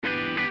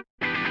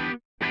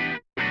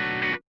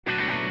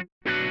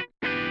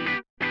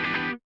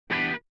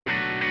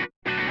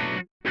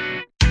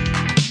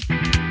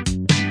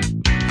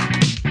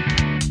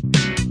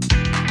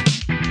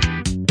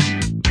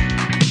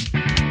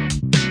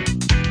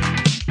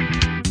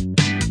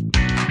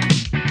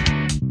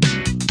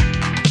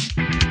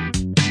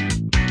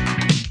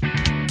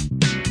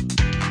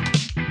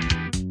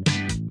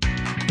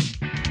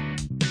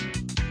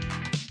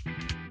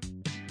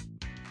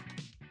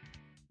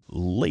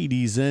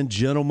Ladies and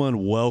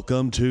gentlemen,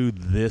 welcome to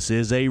This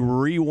Is a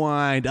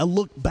Rewind, a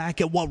look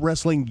back at what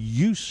wrestling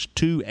used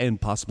to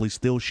and possibly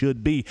still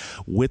should be.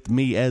 With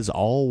me, as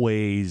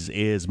always,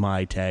 is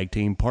my tag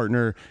team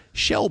partner,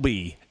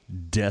 Shelby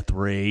Death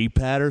Ray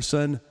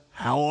Patterson.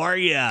 How are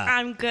you?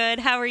 I'm good.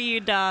 How are you,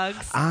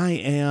 dogs? I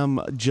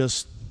am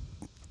just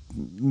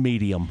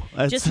medium.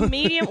 Just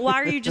medium? Why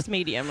are you just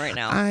medium right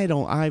now?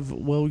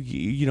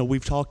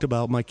 We've talked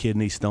about my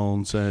kidney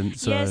stones, and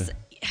so... Yes,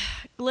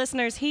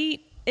 listeners,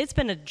 it's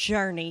been a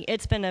journey.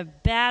 It's been a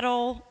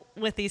battle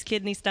with these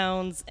kidney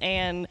stones,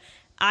 and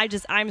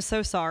I'm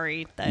so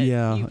sorry that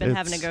you've been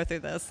having to go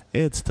through this.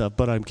 It's tough,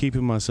 but I'm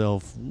keeping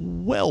myself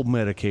well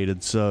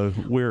medicated, so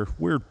we're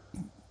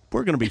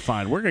going to be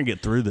fine. We're going to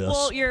get through this.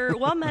 Well, you're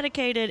well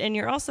medicated, and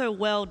you're also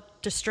well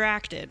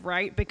distracted,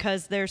 right?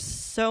 Because there's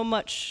so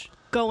much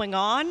going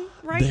on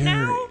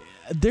now.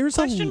 There's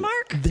Question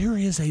mark? There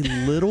is a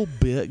little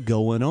bit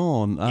going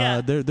on.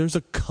 Yeah. There's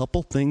a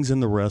couple things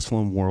in the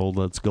wrestling world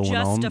that's going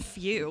on. Just a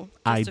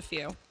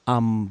few.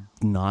 I'm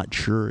not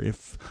sure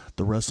if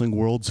the wrestling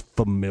world's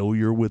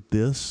familiar with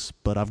this,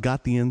 but I've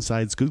got the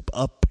inside scoop.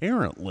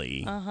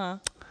 Apparently,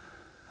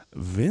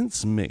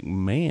 Vince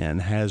McMahon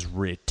has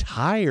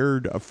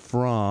retired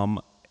from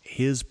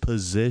his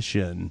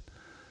position.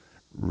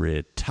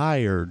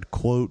 Retired,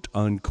 quote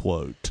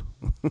unquote.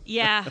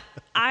 Yeah,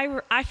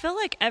 I feel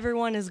like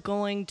everyone who's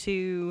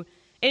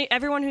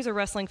a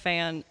wrestling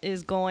fan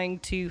is going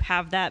to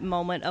have that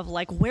moment of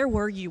like, where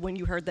were you when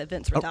you heard that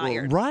Vince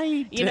retired?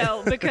 Right. You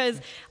know,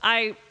 because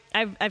I've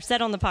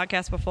said on the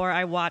podcast before,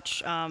 I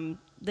watch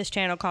this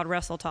channel called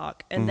Wrestle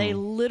Talk, and they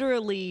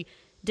literally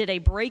did a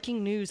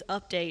breaking news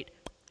update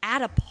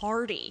at a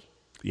party.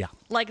 Yeah.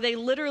 Like, they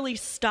literally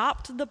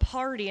stopped the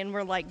party and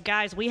were like,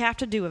 guys, we have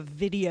to do a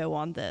video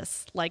on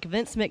this. Like,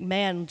 Vince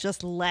McMahon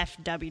just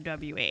left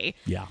WWE.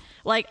 Yeah.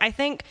 Like, I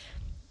think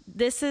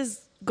this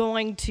is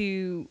going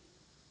to,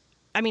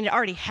 I mean, it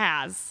already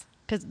has,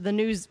 because the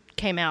news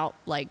came out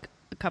like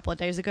a couple of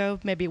days ago,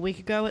 maybe a week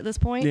ago at this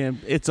point. Yeah,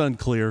 it's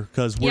unclear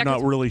because we're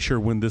not really sure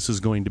when this is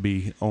going to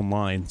be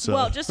online. So.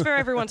 Well, just for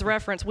everyone's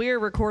reference, we are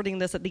recording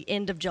this at the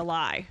end of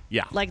July.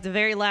 Yeah. Like the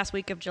very last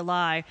week of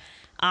July.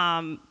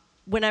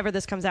 Whenever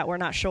this comes out, we're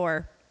not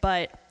sure,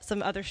 but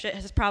some other shit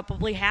has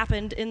probably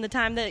happened in the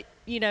time that,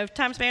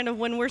 time span of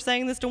when we're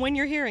saying this to when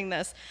you're hearing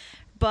this.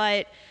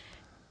 But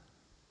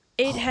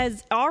it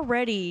has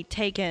already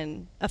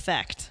taken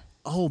effect.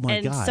 Oh,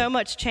 my God. And so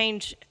much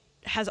change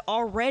has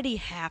already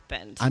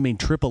happened. I mean,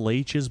 Triple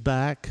H is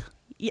back.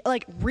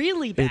 Like,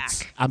 really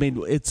back.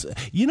 It's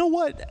you know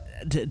what?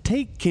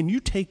 Can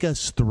you take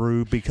us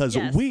through, because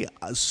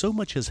so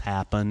much has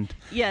happened.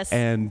 Yes.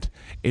 And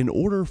in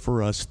order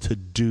for us to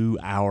do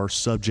our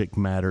subject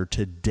matter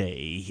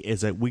today, is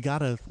that we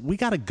gotta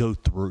go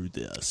through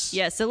this.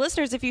 Yeah. So,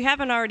 listeners, if you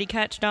haven't already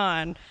catched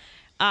on,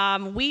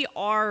 we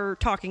are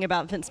talking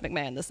about Vince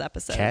McMahon this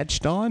episode.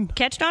 Catched on?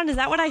 Catched on? Is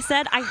that what I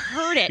said? I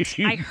heard it.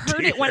 I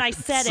heard it when I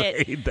said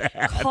it.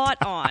 That.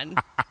 Caught on.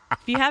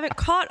 If you haven't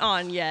caught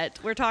on yet,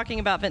 we're talking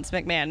about Vince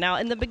McMahon. Now,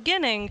 in the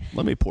beginning...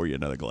 Let me pour you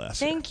another glass.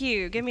 Thank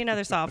you. Give me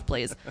another soft,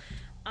 please.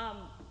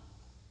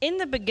 In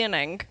the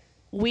beginning,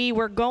 we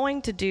were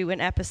going to do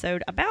an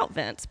episode about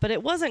Vince, but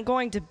it wasn't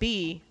going to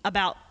be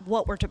about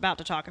what we're about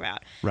to talk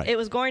about. Right. It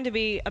was going to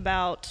be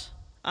about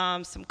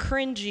some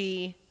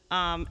cringy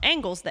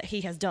angles that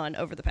he has done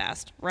over the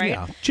past, right?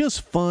 Yeah,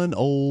 just fun,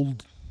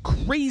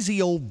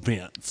 crazy old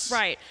Vince.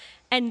 Right.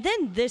 And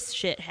then this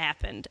shit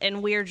happened,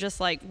 and we're just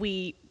like,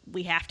 we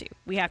have to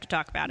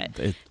talk about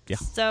it. Yeah.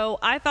 So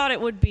I thought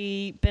it would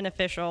be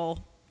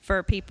beneficial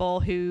for people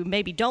who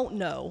maybe don't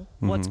know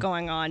what's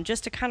going on,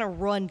 just to kind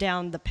of run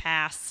down the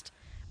past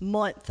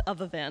month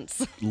of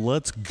events.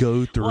 Let's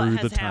go through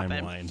the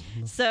timeline.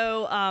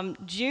 So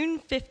June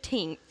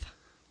 15th,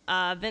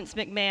 Vince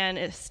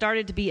McMahon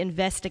started to be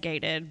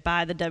investigated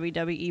by the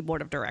WWE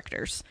Board of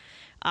Directors.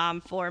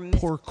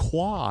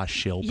 Pourquoi,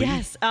 Shelby?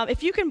 Yes,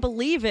 if you can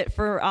believe it,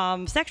 for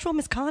sexual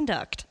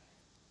misconduct.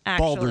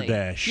 Actually.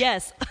 Balderdash.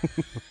 Yes.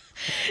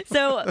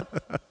 So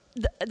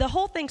the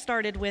whole thing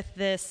started with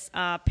this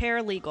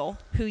paralegal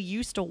who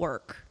used to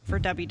work for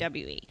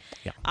WWE.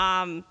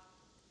 Yeah.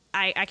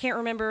 I can't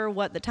remember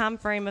what the time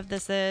frame of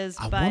this is.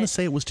 I want to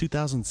say it was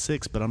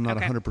 2006, but I'm not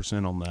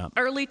 100% on that.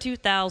 Early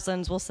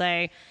 2000s, we'll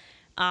say.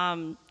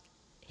 Vince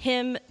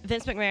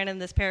McMahon,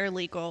 and this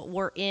paralegal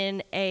were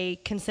in a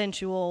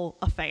consensual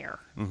affair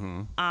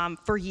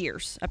for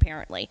years,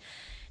 apparently.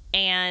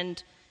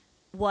 And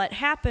what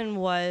happened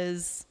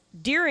was,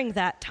 during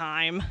that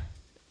time,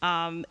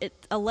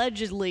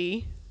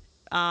 allegedly,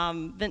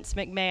 Vince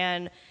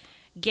McMahon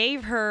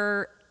gave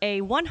her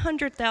a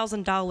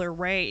 $100,000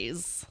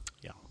 raise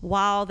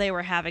while they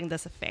were having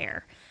this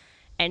affair.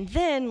 And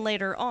then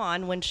later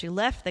on, when she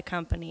left the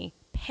company,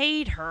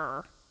 paid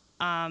her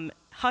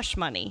hush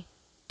money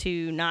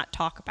to not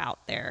talk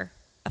about their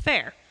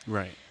affair.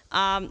 Right.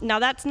 Now,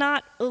 that's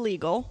not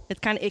illegal. It's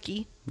kind of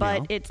icky,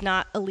 but it's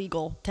not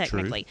illegal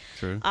technically.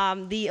 True.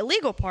 The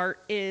illegal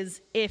part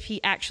is if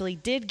he actually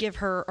did give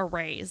her a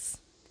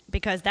raise,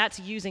 because that's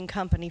using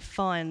company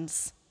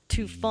funds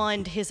to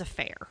fund his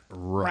affair.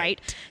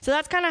 Right. So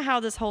that's kind of how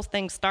this whole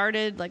thing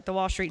started. Like the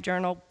Wall Street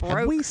Journal broke.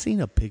 Have we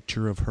seen a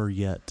picture of her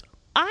yet?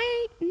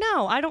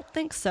 No, I don't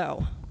think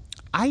so.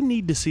 I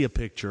need to see a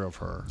picture of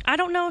her. I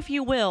don't know if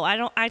you will. I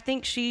would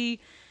think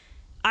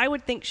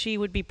she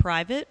would be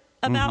private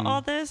about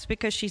all this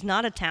because she's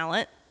not a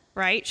talent,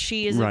 right?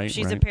 She's a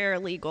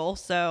paralegal,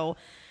 so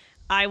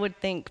I would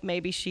think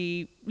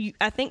maybe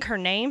I think her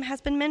name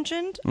has been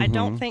mentioned. I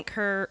don't think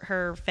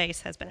her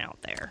face has been out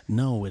there.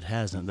 No, it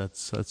hasn't.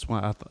 That's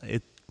why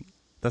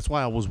that's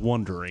why I was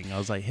wondering. I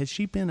was like, has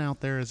she been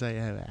out there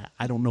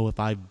I don't know if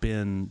I've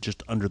been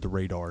just under the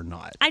radar or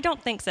not. I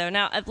don't think so.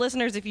 Now,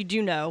 listeners, if you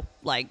do know,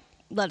 like,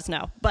 let us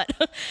know. But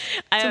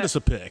send us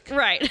a pic.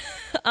 Right.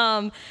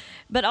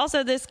 But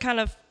also this kind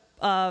of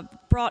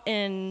brought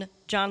in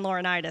John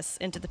Laurinaitis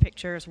into the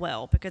picture as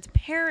well, because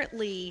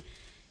apparently,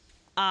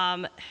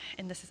 and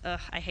this is,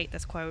 I hate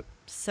this quote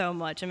so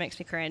much. It makes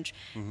me cringe.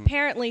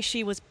 Apparently,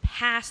 she was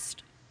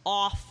passed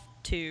off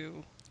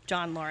to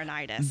John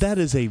Laurinaitis. That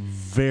is a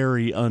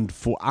very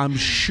I'm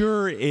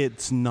sure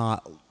it's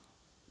not.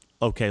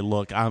 Okay,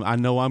 look, I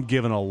know I'm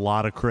giving a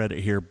lot of credit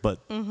here, but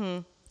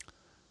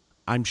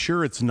I'm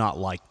sure it's not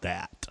like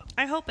that.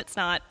 I hope it's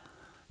not,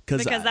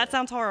 because that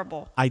sounds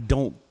horrible. I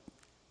don't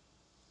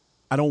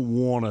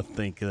want to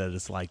think that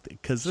it's like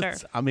that, because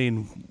it's, I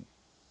mean,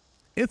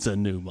 it's a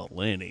new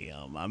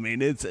millennium. I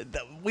mean,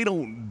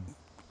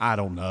 I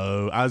don't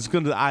know.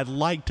 I'd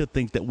like to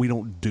think that we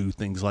don't do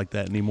things like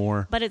that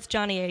anymore. But it's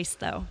Johnny Ace,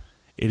 though.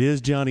 It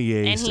is Johnny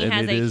Ace. And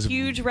he has a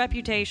huge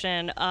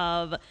reputation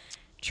of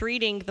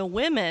treating the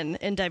women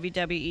in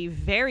WWE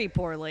very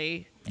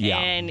poorly. Yeah.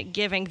 And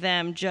giving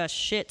them just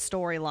shit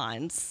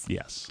storylines.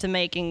 Yes. To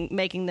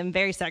making them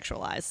very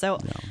sexualized. So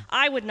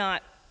I would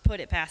not put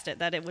it past it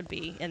that it would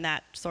be in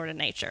that sort of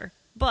nature.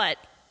 But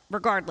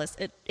regardless,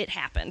 it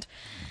happened.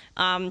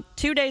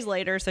 2 days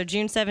later, so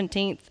June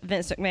 17th,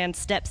 Vince McMahon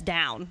steps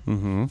down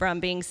from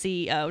being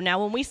CEO.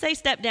 Now, when we say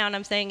step down,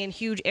 I'm saying in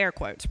huge air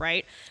quotes,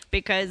 right?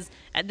 Because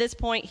at this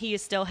point, he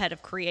is still head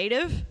of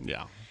creative.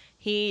 Yeah.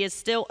 He is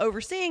still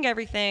overseeing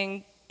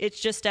everything. It's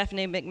just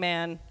Stephanie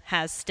McMahon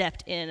has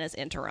stepped in as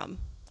interim.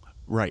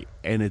 Right.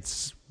 And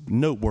it's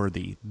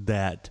noteworthy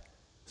that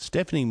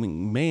Stephanie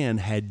McMahon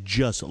had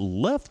just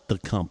left the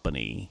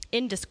company.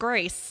 In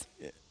disgrace,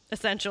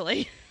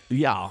 essentially.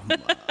 Yeah.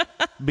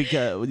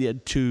 Because,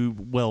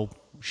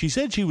 she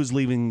said she was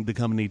leaving the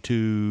company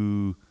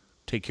to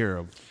take care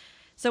of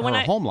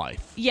her home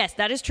life. Yes,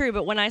 that is true.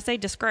 But when I say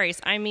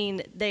disgrace, I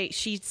mean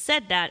she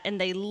said that,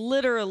 and they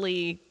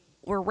literally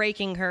were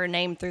raking her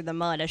name through the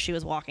mud as she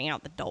was walking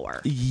out the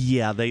door.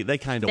 Yeah, they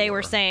kind of They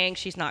were saying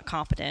she's not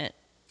competent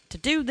to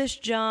do this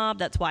job.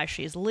 That's why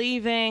she's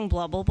leaving,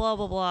 blah, blah, blah,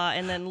 blah, blah.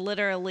 And then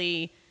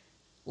literally,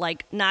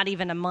 like, not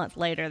even a month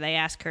later, they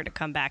asked her to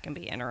come back and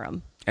be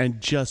interim.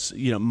 And just,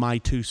 my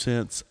 2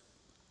 cents,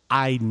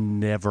 I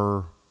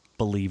never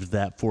believed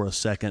that for a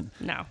second.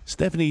 No.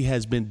 Stephanie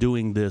has been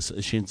doing this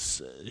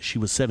since she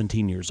was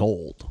 17 years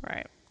old.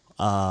 Right.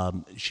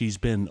 She's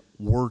been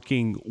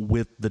working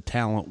with the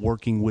talent,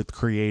 working with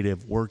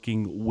creative,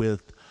 working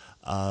with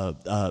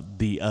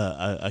the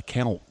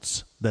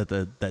accounts that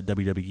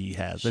WWE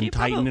has, and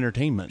Titan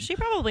Entertainment. She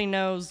probably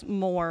knows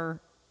more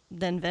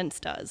than Vince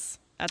does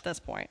at this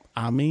point.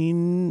 I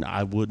mean,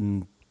 I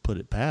wouldn't put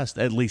it past,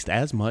 at least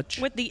as much.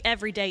 With the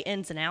everyday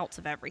ins and outs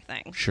of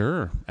everything.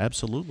 Sure,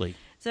 absolutely.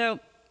 So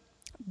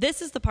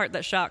this is the part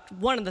that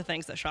one of the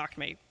things that shocked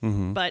me,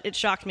 but it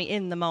shocked me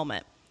in the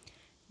moment.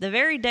 The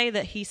very day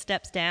that he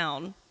steps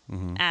down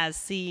as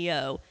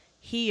CEO,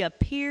 he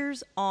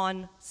appears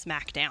on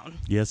SmackDown.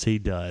 Yes, he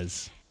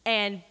does.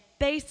 And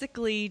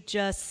basically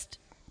just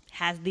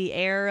has the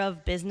air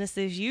of business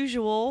as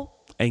usual.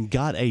 And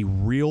got a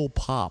real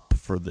pop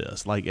for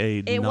this.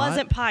 It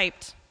wasn't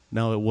piped.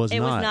 No, it was not. It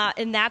was not.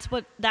 And that's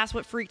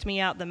what freaked me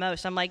out the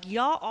most. I'm like,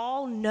 y'all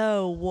all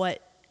know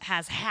what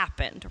has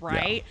happened,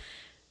 right? Yeah.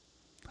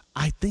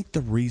 I think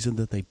the reason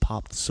that they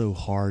popped so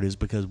hard is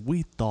because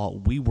we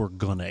thought we were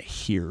gonna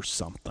hear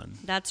something.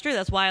 That's true.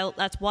 That's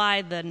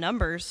why the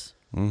numbers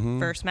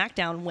for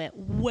SmackDown went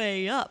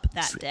way up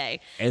that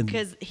day,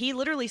 because he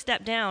literally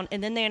stepped down,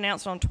 and then they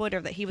announced on Twitter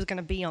that he was going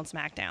to be on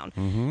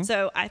SmackDown.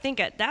 So I think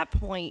at that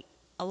point,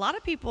 not a lot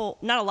of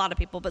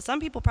people, but some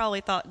people probably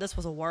thought this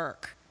was a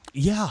work.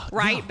 Yeah.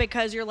 Right? Yeah.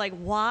 Because you're like,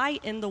 why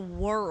in the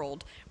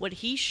world would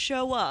he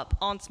show up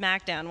on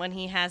SmackDown when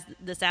he has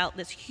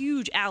this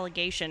huge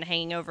allegation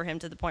hanging over him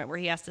to the point where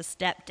he has to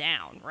step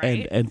down,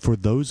 right? And for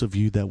those of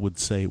you that would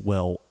say,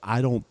 well,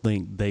 I don't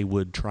think they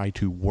would try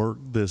to work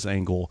this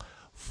angle,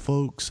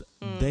 folks,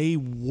 they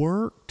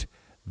worked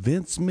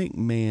Vince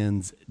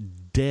McMahon's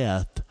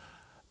death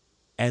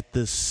at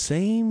the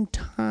same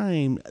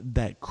time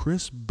that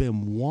Chris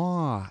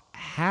Benoit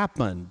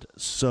happened.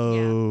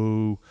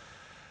 So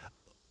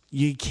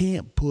you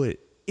can't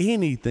put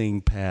anything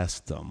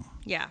past them.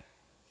 Yeah.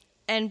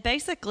 And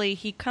basically,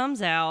 he comes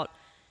to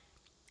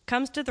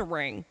the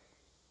ring,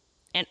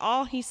 and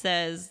all he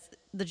says,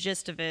 the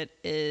gist of it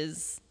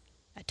is,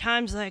 at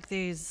times like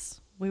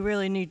these, we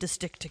really need to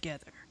stick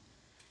together.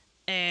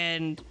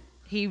 And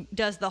he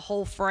does the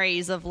whole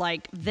phrase of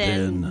like,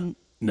 then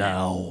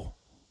now,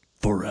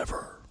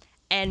 forever.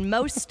 And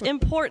most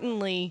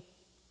importantly,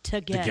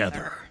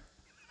 together.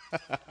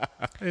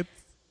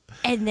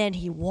 And then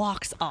he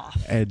walks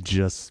off. And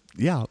just,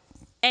 yeah.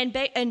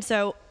 And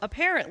so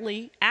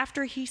apparently,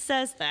 after he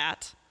says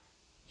that,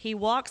 he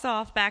walks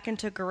off back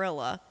into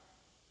Gorilla,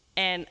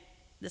 and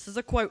this is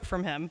a quote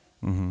from him,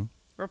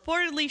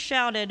 reportedly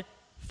shouted,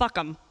 "Fuck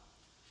 'em."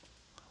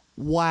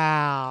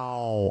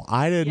 Wow.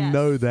 I didn't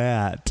know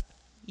that.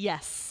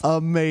 Yes.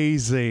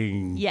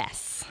 Amazing.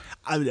 Yes.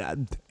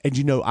 And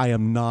I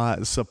am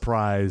not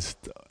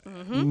surprised,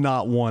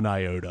 not one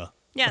iota.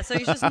 Yeah, so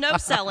he's just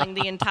no-selling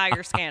the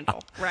entire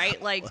scandal,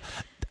 right? Like,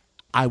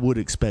 I would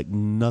expect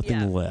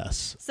nothing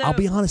less. So, I'll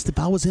be honest, if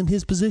I was in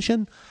his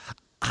position,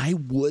 I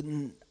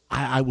wouldn't.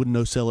 I would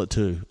no-sell it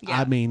too. Yeah.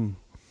 I mean,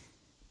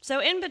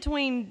 so in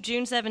between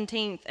June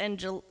 17th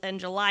and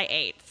July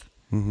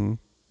 8th,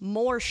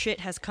 more shit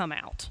has come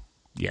out.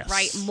 yes.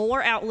 Right?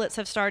 More outlets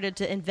have started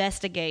to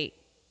investigate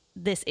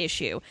this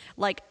issue.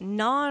 Like,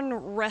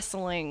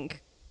 non-wrestling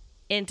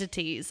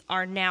entities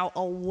are now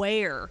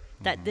aware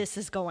that this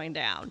is going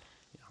down.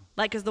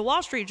 Like, because the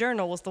Wall Street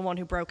Journal was the one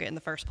who broke it in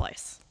the first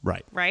place.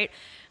 Right. Right?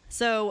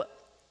 So, it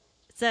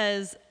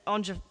says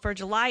for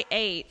July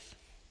 8th,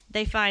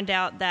 they find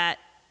out that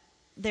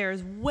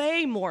there's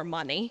way more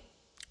money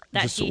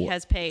that he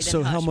has paid. So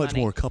in how hush much money.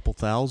 more? A couple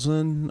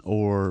thousand,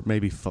 or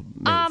maybe $5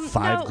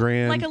 No,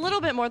 grand? like a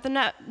little bit more than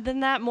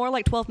that. More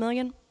like 12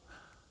 million.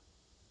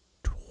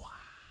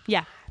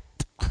 Yeah.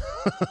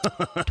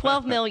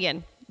 12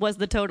 million was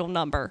the total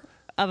number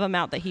of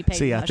amount that he paid.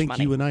 See, in I hush think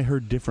money. you and I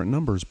heard different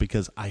numbers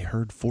because I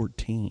heard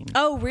 14.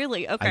 Oh,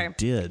 really? Okay. I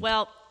did.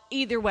 Well,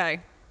 either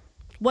way,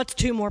 what's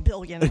 2 more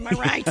billion? Am I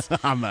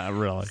right? I'm not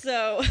really.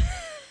 So,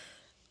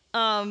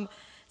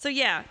 so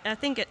yeah, I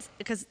think it's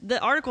because the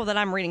article that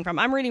I'm reading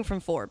from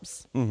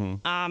Forbes.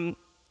 And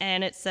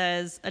it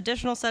says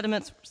additional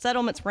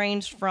settlements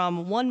ranged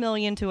from $1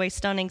 million to a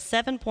stunning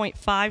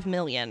 $7.5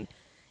 million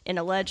in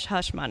alleged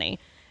hush money.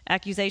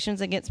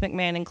 Accusations against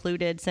McMahon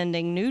included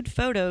sending nude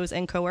photos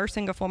and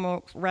coercing a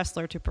former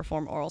wrestler to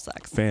perform oral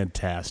sex.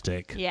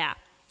 Fantastic. Yeah.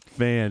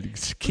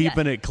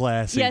 Keeping it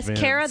classy. Yes, Vince.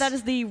 Kara, that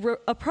is the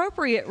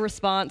appropriate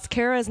response.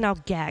 Kara is now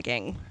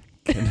gagging.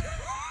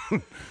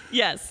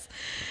 Yes.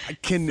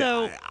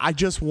 I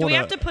just want Do we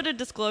have to put a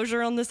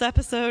disclosure on this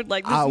episode?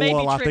 Like, this may be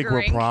triggering. I think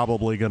we're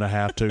probably going to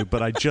have to,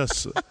 but I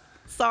just...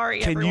 Sorry,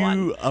 Can everyone.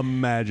 you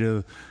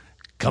imagine?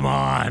 Come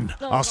on.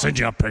 I'll send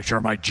you a picture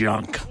of my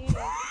junk.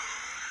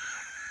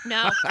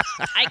 No,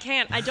 I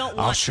can't. I don't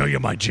want... I'll show you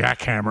my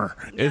jackhammer.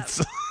 Yeah.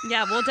 It's...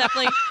 Yeah, we'll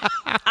definitely...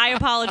 I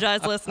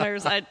apologize,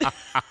 listeners.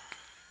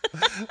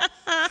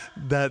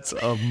 That's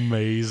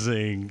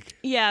amazing.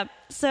 Yeah,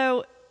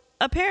 so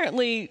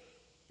apparently,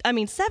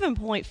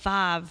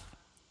 7.5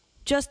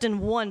 just in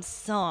one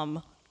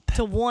sum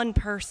to one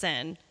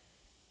person.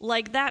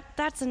 Like,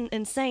 that's an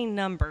insane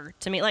number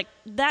to me. Like,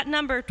 that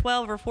number,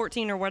 12 or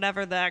 14 or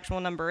whatever the actual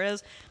number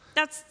is,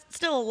 that's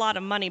still a lot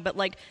of money. But,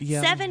 like,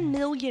 $7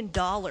 million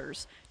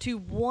to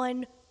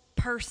one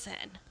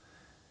person.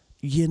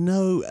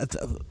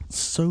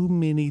 So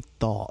many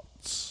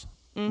thoughts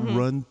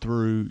run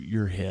through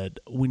your head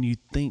when you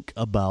think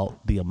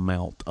about the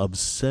amount of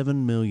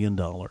 $7 million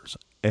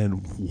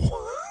and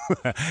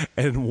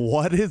and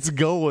what it's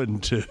going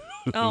to.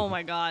 Oh,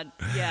 my God.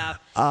 Yeah.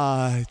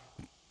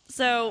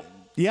 So...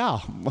 Yeah.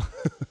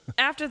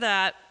 After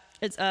that,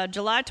 it's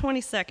July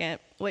 22nd,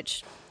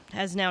 which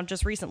has now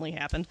just recently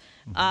happened.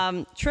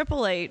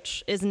 Triple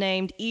H is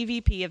named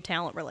EVP of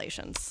Talent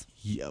Relations.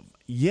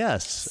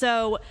 Yes.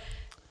 So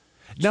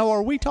now,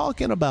 are we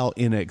talking about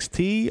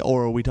NXT,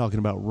 or are we talking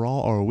about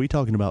Raw, or are we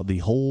talking about the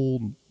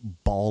whole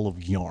ball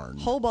of yarn?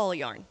 Whole ball of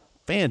yarn.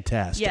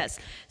 Fantastic. Yes.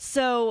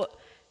 So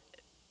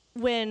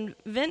when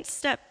Vince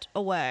stepped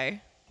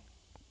away,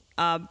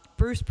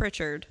 Bruce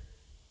Pritchard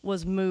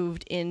was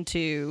moved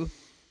into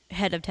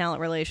head of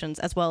talent relations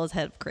as well as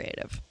head of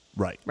creative.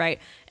 Right.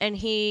 And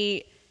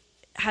he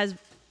has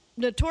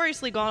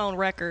notoriously gone on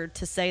record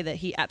to say that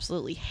he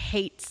absolutely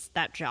hates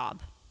that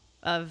job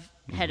of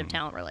head of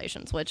talent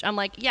relations, which I'm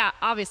like, yeah,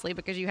 obviously,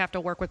 because you have to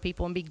work with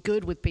people and be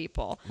good with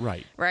people.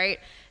 Right.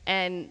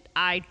 And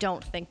I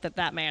don't think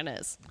that man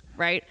is.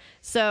 Right.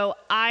 So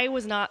I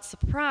was not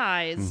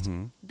surprised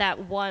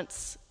that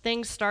once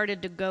things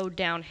started to go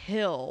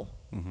downhill,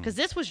 because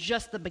this was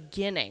just the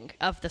beginning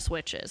of the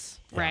switches,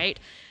 right?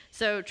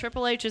 So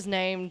Triple H is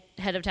named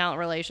head of talent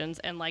relations,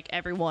 and like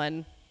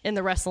everyone in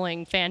the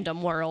wrestling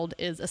fandom world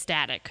is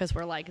ecstatic because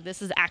we're like,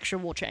 this is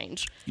actual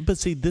change. But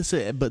see, this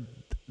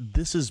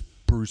is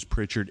Bruce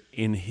Pritchard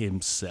in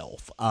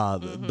himself.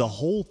 The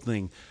whole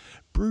thing,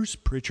 Bruce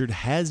Pritchard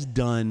has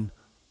done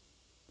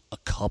a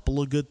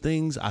couple of good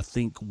things, I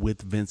think,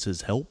 with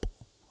Vince's help.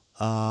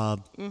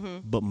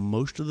 But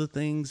most of the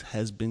things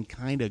has been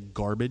kind of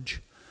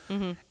garbage.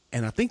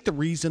 And I think the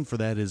reason for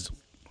that is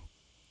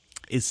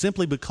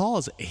simply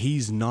because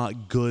he's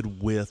not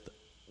good with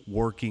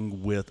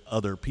working with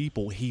other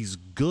people. He's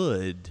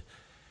good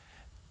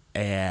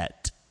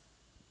at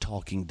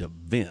talking to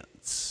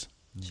Vince.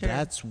 Sure.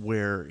 that's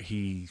where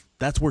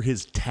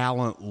his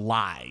talent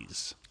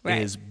lies.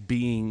 Right. Is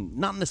being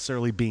not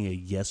necessarily being a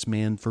yes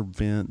man for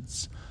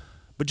Vince,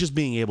 but just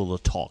being able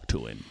to talk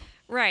to him.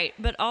 Right,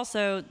 but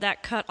also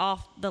that cut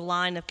off the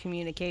line of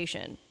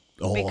communication.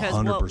 Oh, because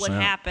 100%. what would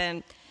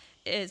happen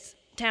is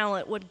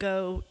talent would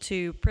go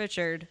to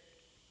Pritchard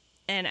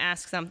and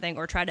ask something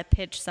or try to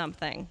pitch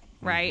something,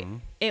 right? Mm-hmm.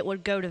 It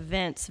would go to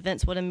Vince.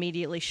 Vince would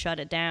immediately shut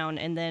it down,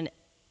 and then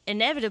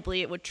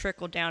inevitably it would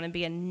trickle down and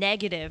be a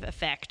negative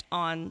effect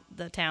on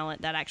the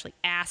talent that actually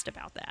asked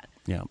about that.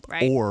 Yeah.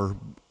 Right?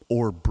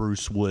 Or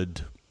Bruce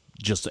would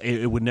just,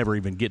 it would never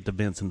even get to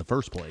Vince in the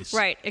first place.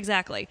 Right,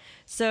 exactly.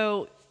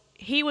 So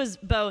he was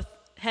both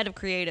head of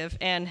creative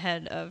and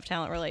head of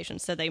talent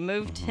relations. So they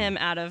moved him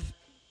out of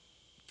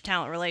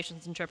talent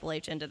relations and Triple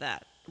H into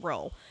that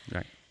role.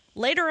 Right.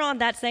 Later on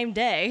that same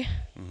day,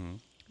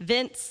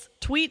 Vince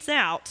tweets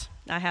out,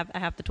 I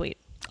have the tweet.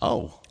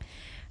 Oh.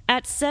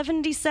 At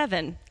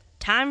 77,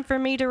 time for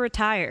me to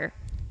retire.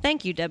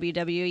 Thank you,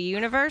 WWE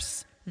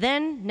Universe.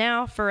 Then,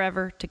 now,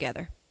 forever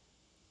together.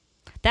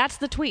 That's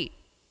the tweet.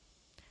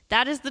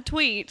 That is the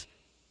tweet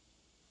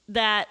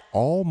that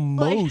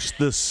Almost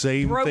the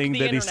same broke thing the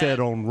that he internet. said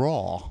on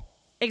Raw.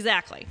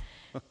 Exactly.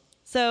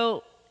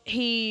 So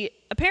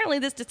apparently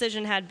this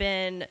decision had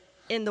been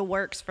in the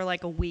works for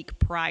like a week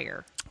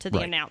prior to the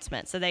Right.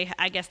 announcement. So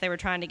I guess they were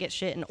trying to get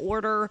shit in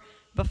order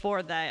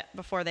before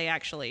they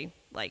actually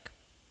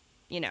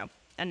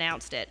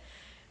announced it.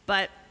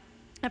 But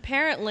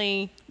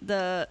apparently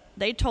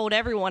they told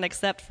everyone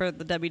except for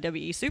the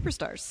WWE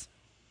superstars.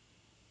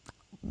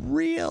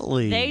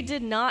 Really? They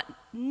did not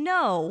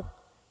know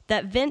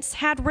that Vince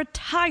had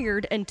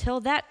retired until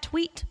that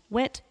tweet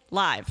went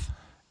live.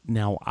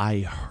 Now, I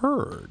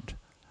heard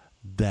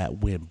that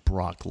when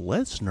Brock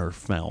Lesnar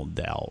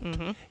found out,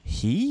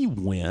 he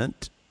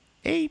went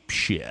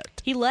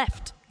apeshit. He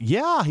left.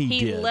 Yeah, he He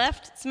did.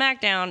 left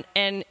SmackDown,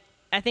 and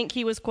I think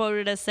he was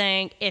quoted as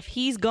saying, "If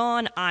he's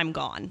gone, I'm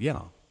gone."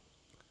 Yeah.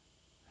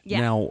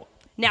 Yeah.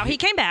 Now he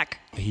came back.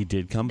 He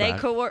did come They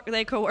back.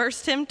 they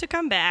coerced him to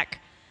come back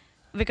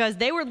because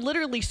they were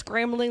literally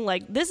scrambling.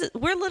 Like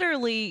we're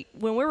literally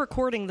when we're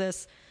recording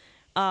this,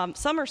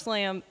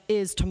 SummerSlam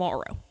is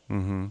tomorrow,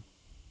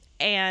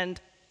 and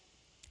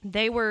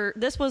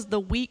this was the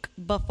week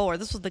before.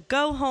 This was the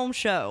go home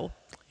show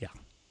Yeah.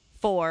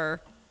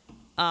 for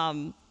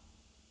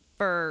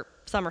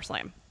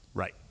SummerSlam.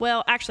 Right.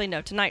 Well, actually,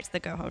 no. Tonight's the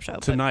go home show.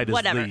 but Tonight is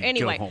whatever. the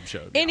Anyway, go-home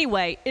show, yeah.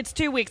 Anyway, it's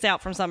 2 weeks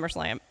out from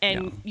SummerSlam,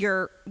 and Yeah.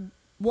 your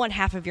one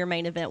half of your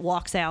main event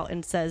walks out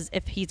and says,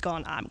 "If he's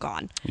gone, I'm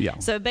gone." Yeah.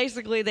 So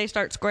basically, they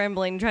start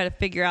scrambling, try to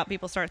figure out.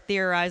 People start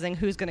theorizing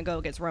who's going to go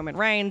against Roman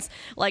Reigns.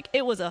 Like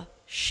it was a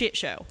shit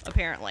show,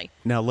 apparently.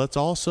 Now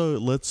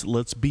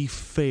let's be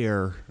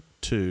fair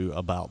too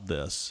about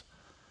this.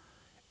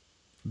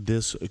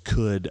 This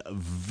could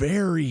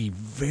very,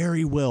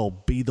 very well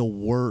be the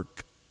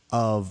work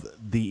of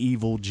the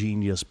evil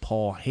genius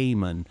Paul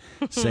Heyman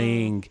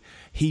saying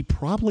he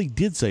probably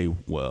did say,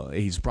 well,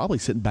 he's probably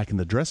sitting back in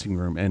the dressing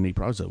room and he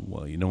probably said,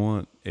 well, you know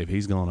what? If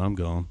he's gone, I'm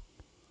gone.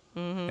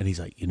 And he's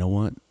like, you know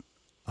what?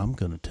 I'm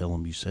going to tell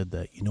him you said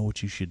that. You know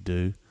what you should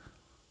do?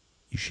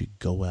 You should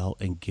go out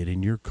and get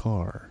in your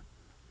car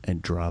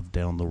and drive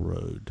down the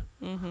road.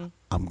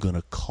 I'm going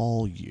to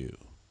call you,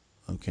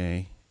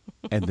 okay?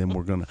 And then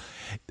we're going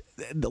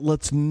to...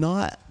 Let's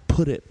not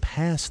put it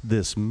past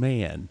this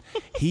man.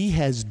 He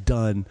has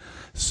done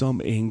some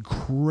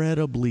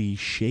incredibly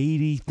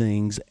shady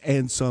things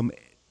and some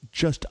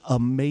just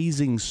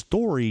amazing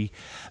story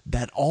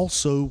that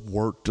also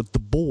worked the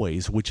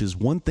boys, which is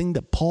one thing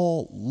that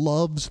Paul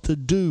loves to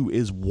do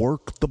is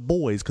work the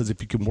boys, because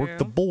if you can work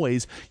the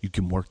boys, you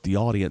can work the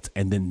audience,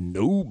 and then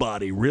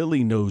nobody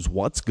really knows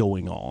what's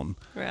going on.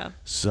 Yeah.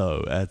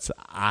 So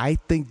I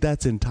think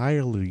that's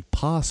entirely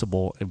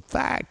possible. In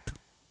fact,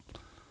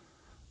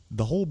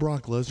 the whole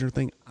Brock Lesnar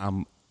thing,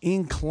 I'm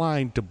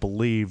inclined to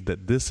believe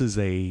that this is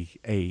a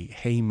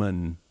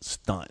Heyman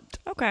stunt.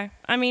 Okay.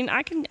 I mean,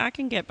 I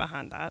can get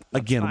behind that.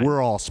 That's Again, fine.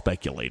 we're all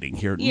speculating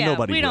here. Yeah,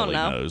 Nobody we don't really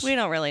know. knows. We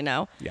don't really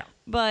know. Yeah.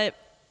 But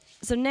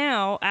so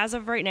now, as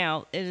of right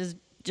now, it is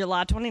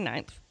July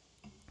 29th.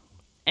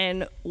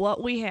 And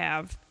what we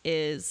have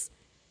is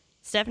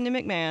Stephanie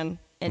McMahon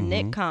and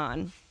Nick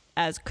Khan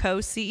as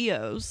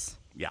co-CEOs.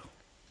 Yeah.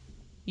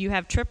 You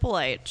have Triple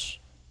H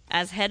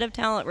as head of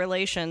talent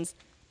relations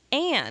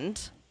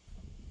and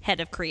head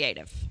of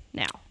creative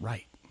now.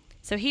 Right.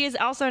 So he is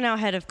also now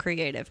head of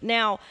creative.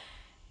 Now,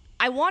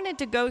 I wanted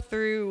to go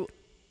through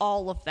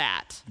all of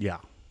that. Yeah.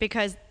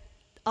 Because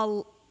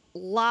a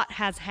lot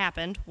has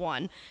happened,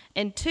 one.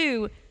 And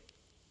two,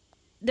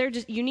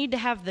 you need to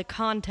have the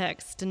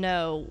context to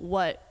know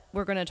what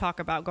we're going to talk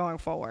about going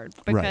forward.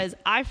 Because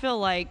I feel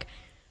like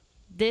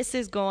this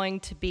is going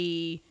to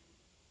be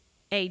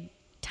a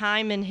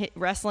time in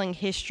wrestling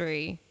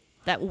history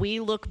that we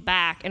look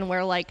back and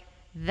we're like,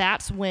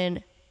 that's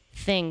when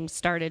things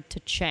started to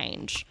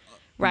change,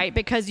 right?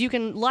 Because you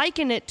can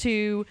liken it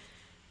to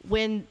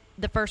when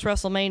the first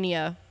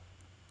WrestleMania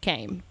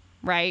came,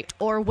 right?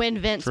 Or when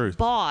Vince Truth.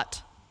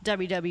 bought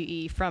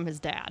WWE from his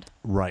dad.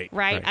 Right.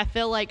 Right? I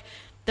feel like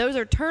those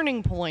are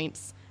turning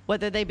points,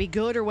 whether they be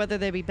good or whether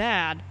they be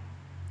bad.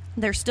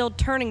 They're still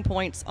turning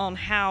points on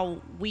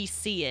how we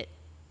see it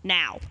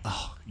now.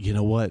 Oh, you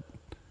know what?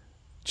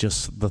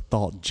 Just the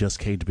thought just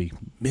came to me.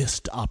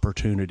 Missed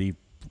opportunity.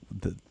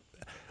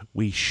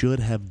 We should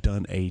have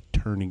done a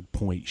turning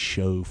point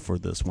show for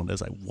this one.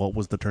 As what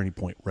was the turning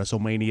point?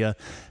 WrestleMania,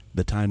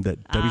 the time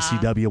that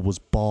WCW was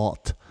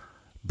bought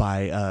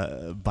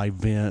by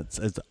Vince.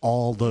 It's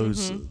all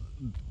those.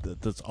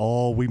 That's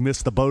all. We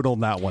missed the boat on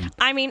that one.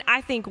 I mean,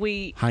 I think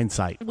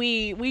hindsight.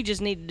 We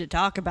just needed to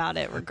talk about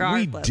it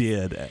regardless. We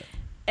did.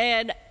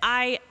 And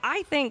I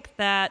think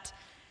that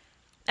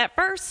at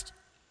first,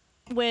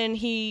 when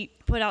he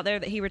put out there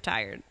that he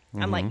retired,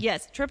 I'm like,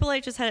 yes, Triple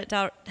H is head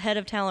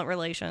of talent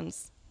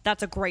relations.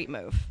 That's a great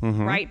move,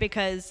 right?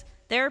 Because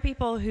there are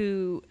people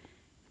who,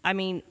 I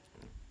mean,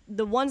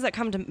 the ones that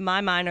come to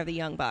my mind are the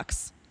Young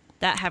Bucks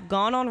that have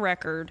gone on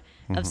record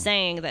of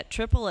saying that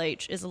Triple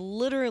H is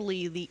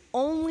literally the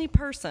only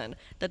person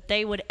that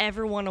they would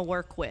ever want to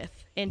work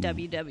with in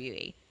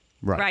WWE,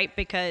 right?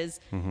 Because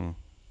from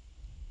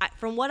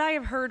what I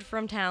have heard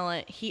from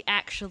talent, he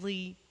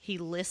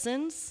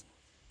listens,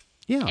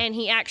 and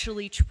he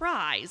actually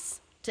tries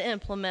to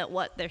implement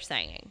what they're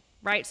saying.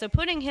 Right, so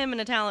putting him in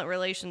a talent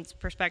relations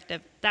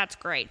perspective, that's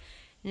great.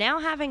 Now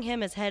having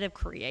him as head of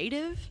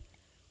creative,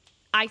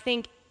 I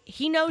think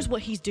he knows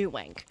what he's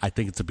doing. I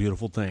think it's a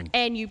beautiful thing.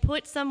 And you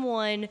put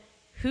someone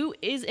who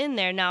is in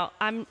there. Now,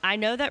 I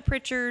know that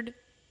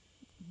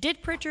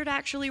did Pritchard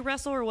actually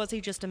wrestle, or was he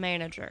just a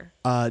manager?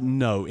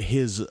 No,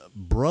 his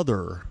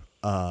brother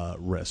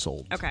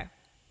wrestled. Okay.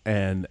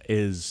 And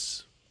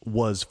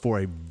was for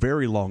a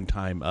very long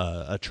time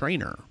a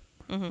trainer.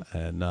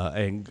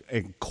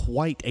 And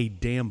quite a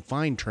damn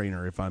fine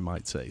trainer, if I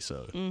might say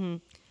so.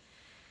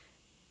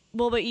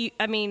 Well, but I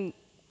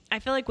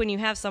feel like when you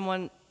have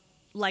someone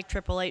like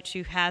Triple H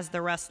who has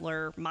the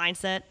wrestler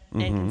mindset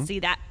and can see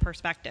that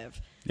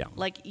perspective,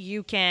 like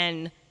you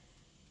can,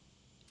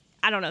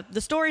 I don't know,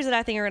 the stories that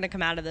I think are going to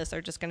come out of this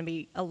are just going to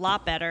be a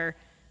lot better.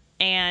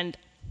 And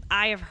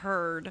I have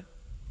heard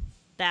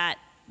that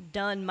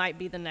Dunn might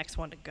be the next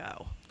one to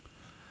go.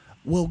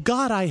 Well,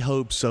 God, I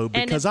hope so,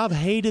 because I've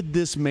hated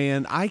this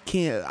man.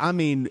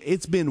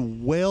 It's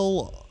been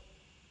well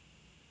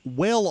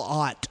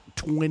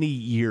 20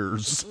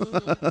 years.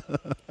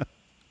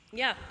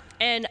 Yeah,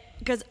 and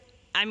because,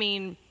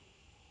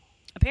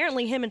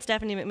 apparently him and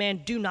Stephanie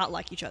McMahon do not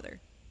like each other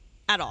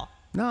at all.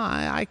 No,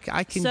 I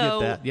can get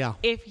that, yeah.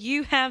 If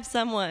you have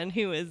someone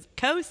who is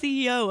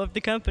co-CEO of the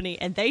company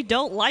and they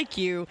don't like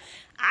you,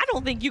 I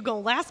don't think you're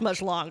going to last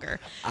much longer.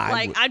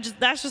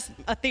 That's just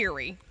a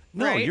theory.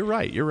 No, right?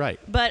 You're right.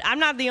 But I'm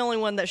not the only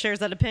one that shares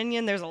that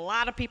opinion. There's a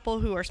lot of people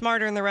who are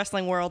smarter in the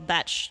wrestling world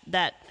that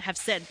have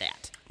said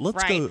that.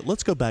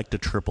 Let's go back to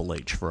Triple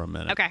H for a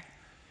minute. Okay.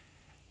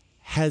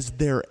 Has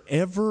there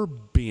ever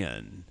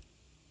been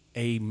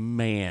a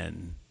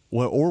man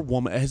or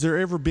woman? Has there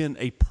ever been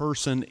a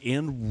person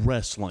in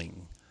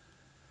wrestling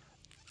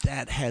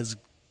that has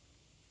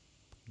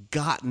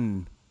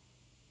gotten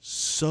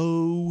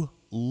so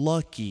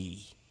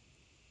lucky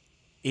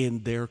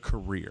in their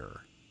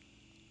career?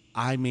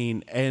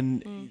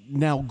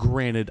 Now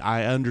granted,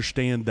 I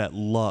understand that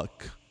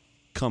luck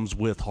comes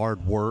with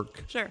hard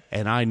work. Sure.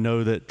 And I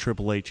know that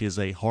Triple H is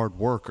a hard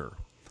worker.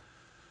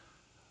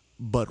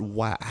 But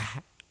why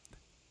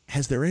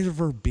has there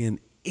ever been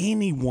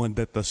anyone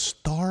that the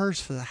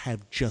stars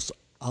have just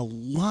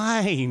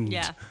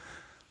aligned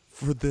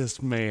for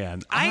this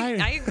man?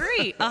 I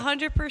agree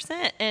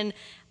 100%. And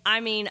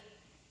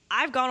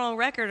I've gone on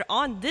record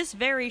on this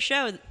very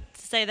show to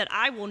say that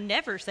I will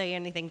never say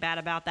anything bad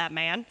about that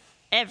man.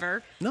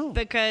 Ever. No.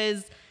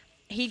 Because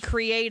he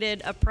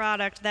created a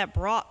product that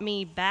brought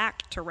me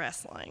back to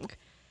wrestling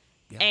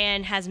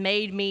and has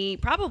made me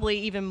probably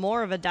even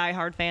more of a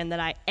diehard fan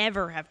than I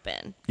ever have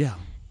been. Yeah.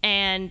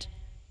 And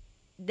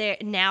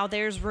now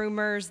there's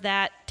rumors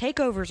that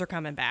takeovers are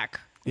coming back,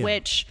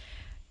 which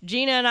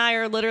Gina and I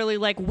are literally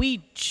like,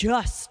 we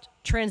just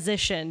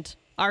transitioned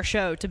our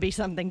show to be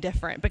something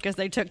different because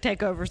they took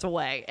takeovers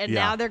away. And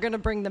now they're going to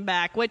bring them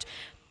back, which...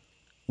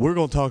 We're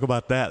going to talk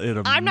about that in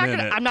a minute. I'm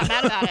not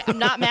mad about it. I'm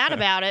not mad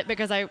about it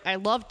because I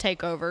love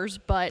takeovers,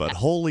 but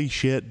holy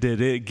shit,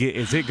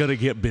 is it going to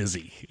get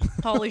busy?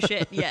 Holy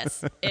shit,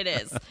 yes, it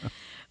is.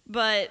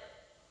 But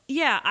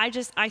yeah,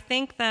 I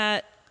think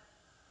that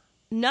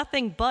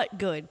nothing but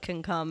good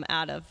can come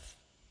out of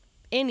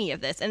any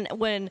of this. And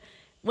when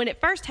it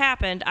first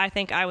happened, I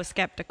think I was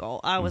skeptical.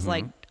 I was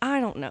like,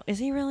 I don't know. Is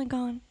he really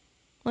gone?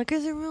 Like,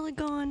 is it really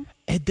gone?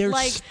 And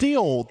there's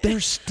still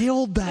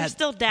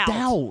that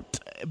doubt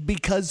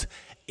because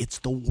it's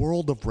the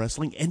world of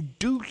wrestling. And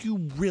do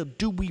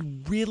we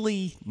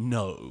really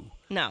know?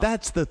 No.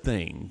 That's the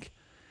thing.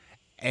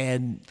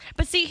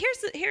 But see,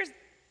 here's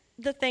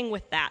the thing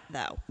with that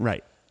though.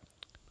 Right.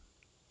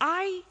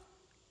 I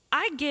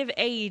give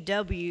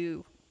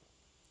AEW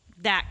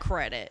that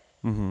credit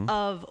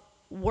of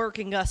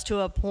working us to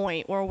a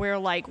point where we're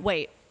like,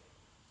 wait,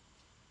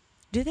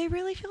 do they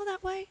really feel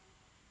that way?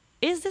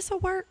 is this a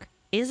work?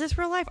 Is this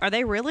real life? Are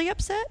they really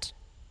upset?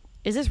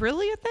 Is this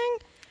really a thing?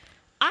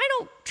 I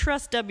don't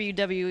trust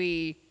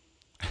WWE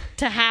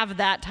to have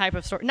that type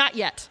of story. Not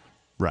yet.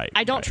 Right.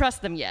 I don't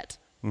trust them yet.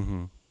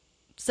 Mm-hmm.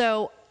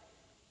 So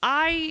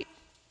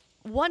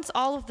once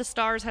all of the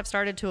stars have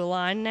started to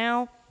align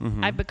now,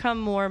 I've become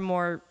more and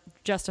more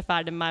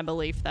justified in my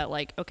belief that,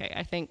 like, okay,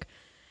 I think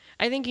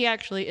he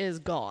actually is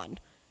gone.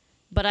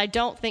 But I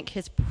don't think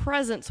his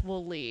presence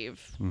will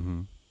leave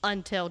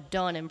until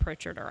Dunn and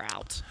Pritchard are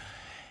out.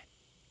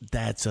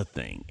 That's a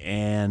thing.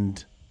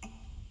 And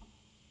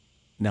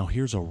now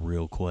here's a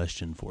real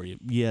question for you.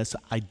 Yes,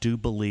 I do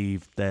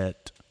believe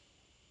that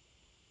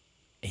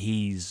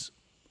he's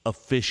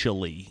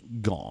officially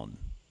gone.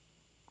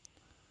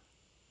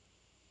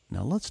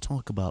 Now let's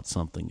talk about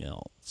something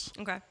else.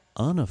 Okay.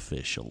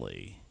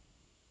 Unofficially,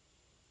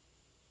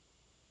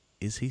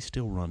 is he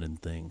still running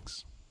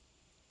things?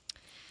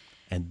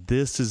 And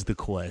this is the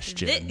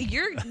question.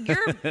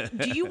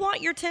 Do you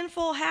want your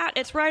tinfoil hat?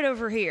 It's right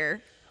over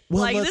here.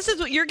 Well, like, this is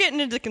what you're getting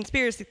into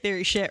conspiracy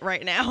theory shit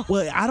right now.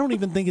 Well, I don't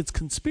even think it's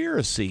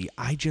conspiracy.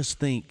 I just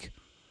think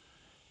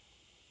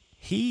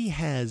he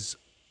has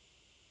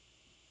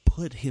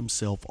put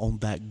himself on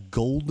that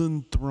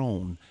golden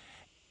throne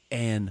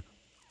and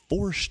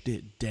forced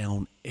it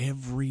down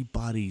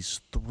everybody's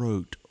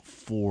throat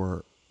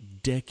for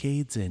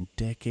decades and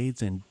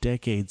decades and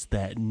decades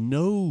that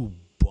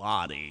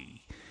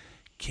nobody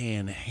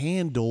can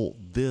handle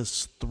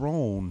this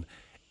throne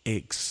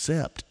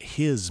except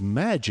His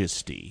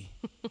Majesty.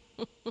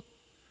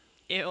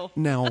 Ew.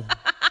 Now,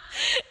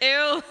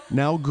 Ew.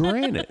 Now,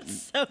 granted,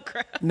 So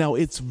gross. now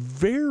it's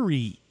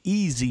very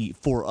easy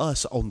for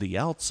us on the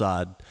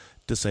outside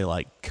to say,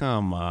 like,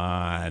 come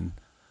on.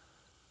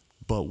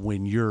 But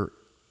when you're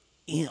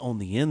on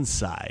the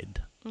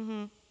inside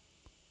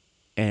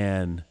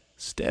and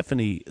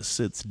Stephanie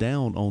sits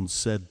down on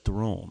said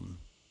throne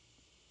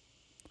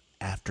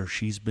after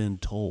she's been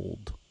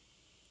told,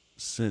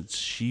 since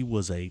she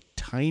was a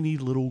tiny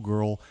little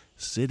girl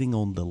sitting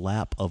on the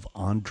lap of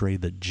Andre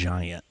the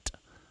Giant,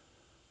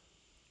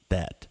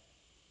 that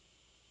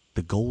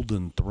the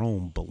golden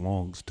throne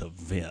belongs to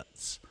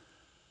Vince.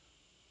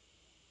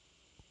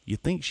 You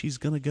think she's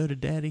going to go to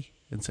Daddy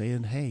and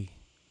saying, hey,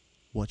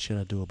 what should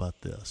I do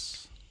about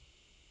this?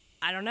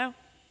 I don't know.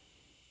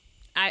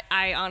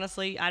 I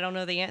honestly, I don't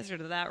know the answer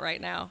to that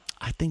right now.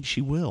 I think she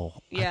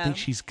will. Yeah. I think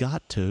she's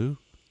got to.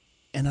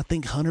 And I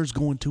think Hunter's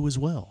going to as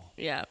well.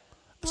 Yeah.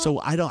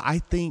 So I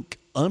think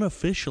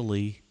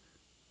unofficially,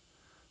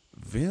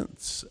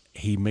 Vince,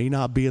 he may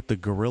not be at the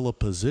gorilla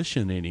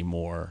position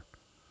anymore,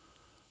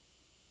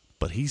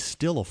 but he's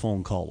still a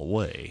phone call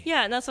away.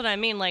 Yeah, and that's what I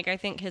mean. Like, I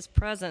think his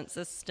presence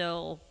is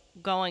still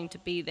going to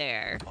be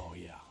there. Oh,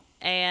 yeah.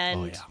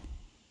 And,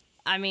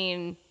 I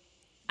mean,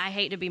 I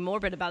hate to be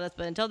morbid about this,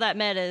 but until that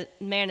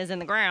man is in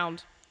the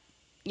ground,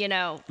 you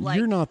know, like,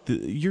 you're not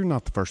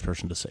the first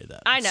person to say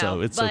that. I know,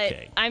 so it's but,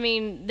 okay. I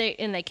mean,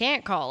 they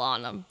can't call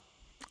on him.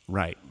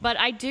 Right. But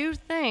I do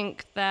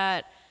think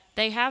that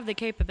they have the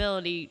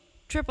capability,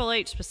 Triple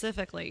H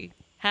specifically,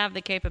 have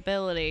the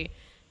capability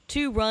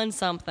to run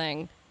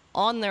something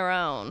on their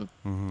own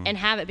and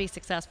have it be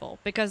successful.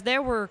 Because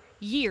there were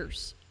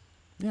years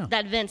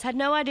that Vince had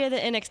no idea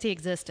that NXT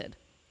existed.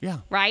 Yeah.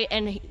 Right?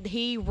 And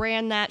he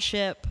ran that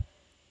ship.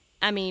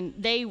 I mean,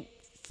 they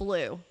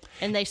flew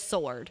and they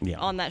soared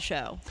on that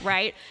show,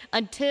 right?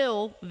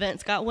 Until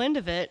Vince got wind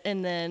of it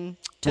and then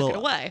took it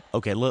away.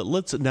 Okay,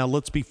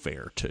 let's be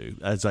fair too.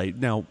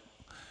 Now,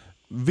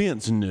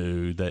 Vince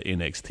knew that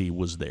NXT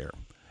was there.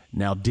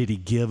 Now, did he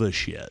give a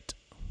shit?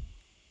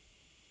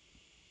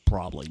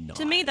 Probably not.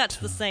 To me, that's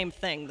the same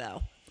thing,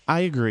 though.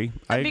 I agree.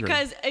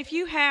 Because if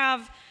you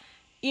have,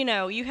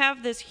 you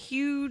have this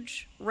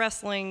huge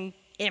wrestling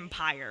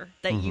empire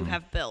that you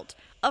have built.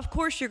 Of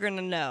course you're going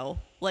to know,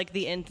 like,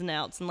 the ins and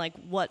outs and, like,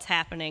 what's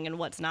happening and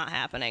what's not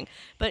happening.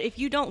 But if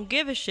you don't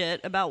give a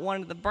shit about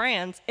one of the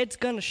brands, it's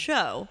going to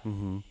show,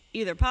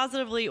 either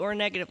positively or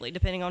negatively,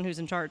 depending on who's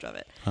in charge of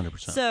it.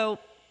 100%. So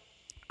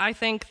I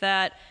think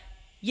that,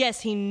 yes,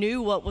 he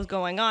knew what was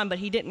going on, but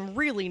he didn't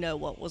really know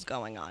what was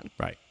going on.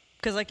 Right.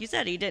 Because, like you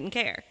said, he didn't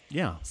care.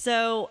 Yeah.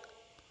 So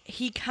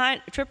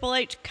Triple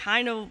H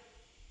kind of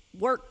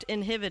worked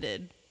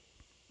inhibited,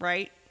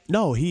 right?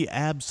 No, he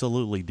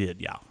absolutely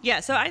did. Yeah. Yeah.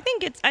 So I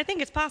think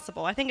it's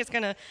possible. I think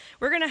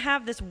we're gonna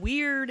have this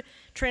weird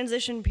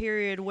transition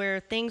period where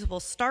things will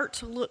start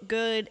to look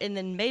good and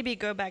then maybe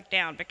go back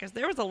down, because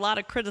there was a lot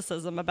of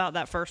criticism about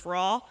that first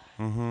Raw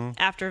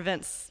after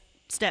Vince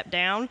stepped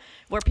down,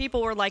 where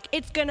people were like,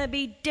 it's gonna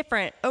be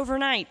different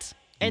overnight.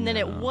 And then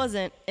it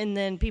wasn't, and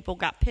then people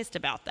got pissed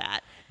about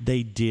that.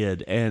 They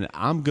did, and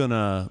I'm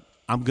gonna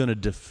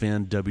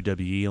defend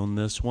WWE on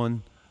this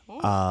one.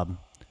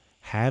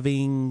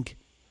 Having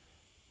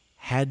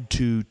had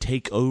to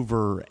take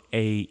over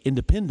a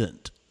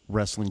independent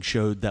wrestling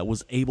show that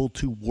was able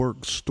to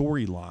work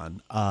storyline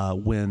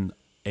when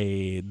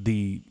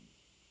the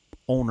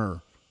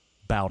owner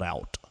bowed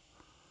out,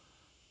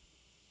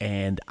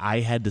 and I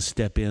had to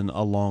step in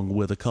along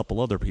with a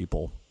couple other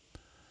people.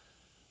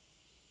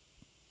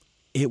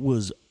 it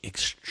was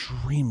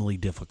extremely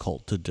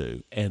difficult to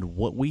do. And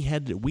what we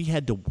had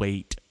to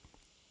wait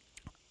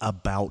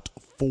about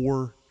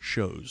 4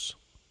 shows.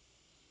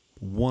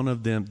 One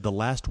of them, the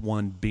last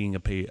one being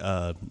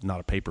not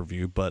a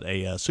pay-per-view, but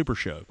a super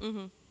show.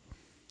 Mm-hmm.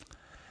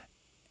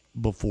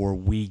 Before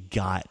we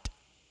got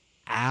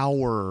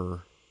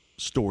our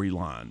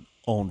storyline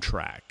on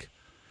track,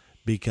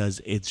 because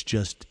it's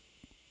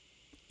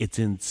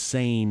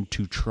insane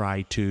to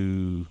try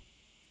to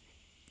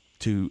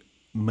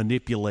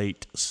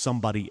manipulate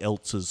somebody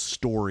else's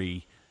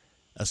story,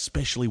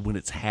 especially when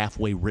it's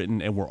halfway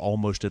written and we're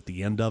almost at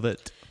the end of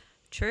it.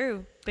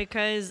 True,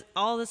 because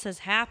all this has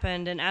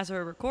happened, and as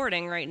we're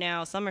recording right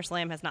now,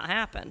 SummerSlam has not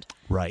happened.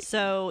 Right.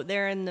 So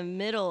they're in the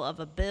middle of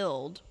a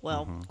build,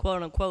 well,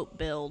 quote unquote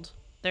build.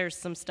 There's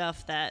some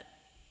stuff that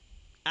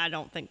I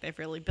don't think they've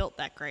really built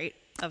that great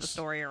of a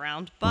story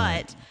around,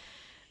 but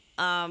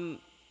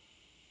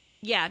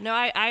yeah, no,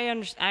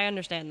 I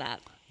understand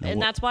that.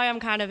 And that's why I'm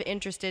kind of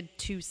interested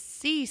to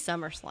see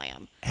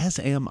SummerSlam. As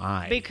am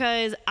I.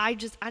 Because I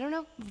don't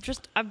know,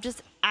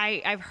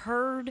 I've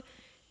heard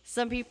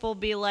some people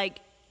be like,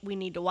 we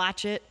need to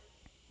watch it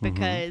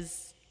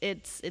because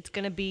it's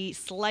going to be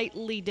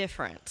slightly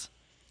different.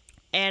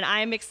 And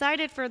I'm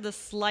excited for the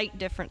slight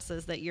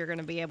differences that you're going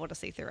to be able to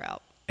see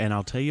throughout. And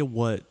I'll tell you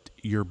what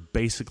you're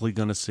basically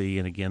going to see,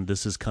 and again,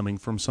 this is coming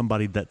from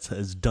somebody that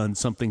has done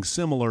something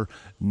similar,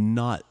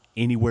 not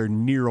anywhere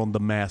near on the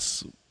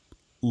mass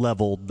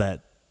level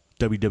that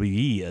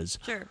WWE is.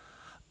 Sure.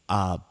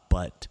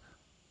 But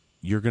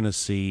you're going to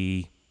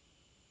see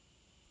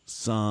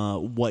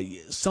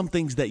some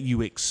things that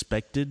you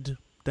expected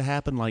to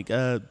happen, like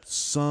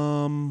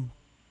some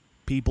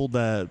people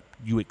that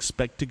you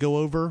expect to go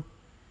over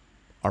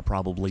are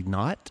probably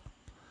not.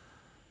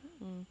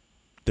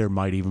 There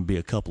might even be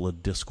a couple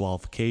of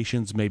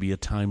disqualifications, maybe a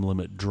time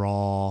limit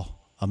draw,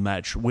 a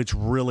match, which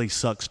really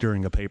sucks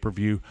during a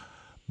pay-per-view.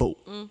 But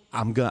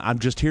I'm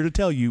just here to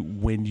tell you,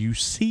 when you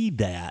see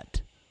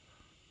that,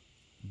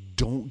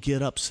 don't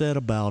get upset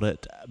about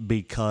it,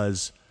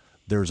 because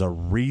there's a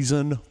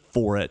reason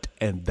for it,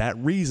 and that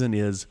reason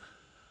is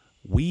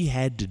we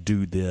had to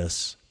do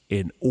this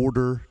in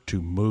order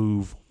to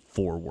move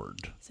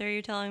forward. So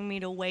you're telling me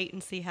to wait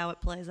and see how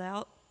it plays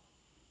out?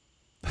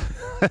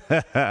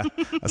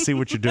 I see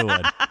what you're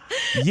doing.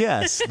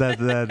 Yes,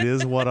 that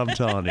is what I'm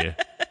telling you.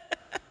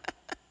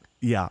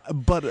 Yeah,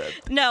 but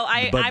no,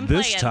 I'm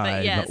this playing, time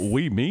but yes.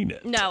 we mean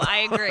it. No,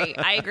 I agree.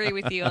 I agree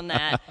with you on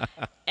that.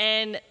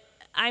 And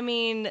I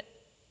mean,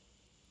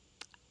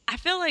 I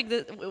feel like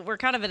we're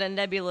kind of in a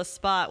nebulous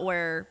spot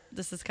where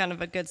this is kind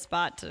of a good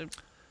spot to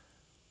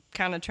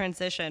kind of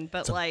transition.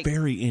 But it's like, a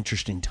very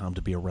interesting time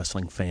to be a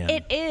wrestling fan.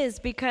 It is,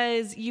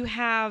 because you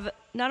have,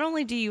 not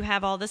only do you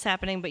have all this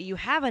happening, but you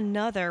have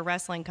another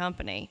wrestling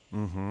company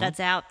that's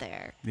out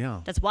there,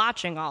 that's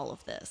watching all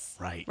of this,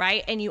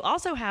 right? And you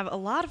also have a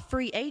lot of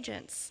free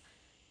agents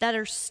that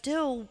are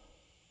still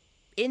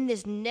in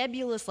this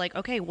nebulous, like,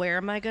 okay, where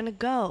am I going to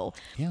go?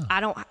 Yeah.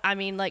 I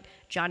mean, like,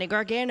 Johnny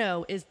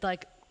Gargano is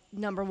like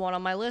number 1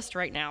 on my list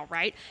right now,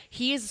 right?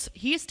 He is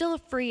still a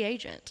free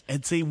agent.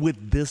 And see,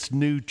 with this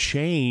new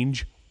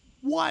change,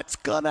 what's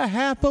gonna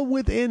happen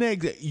with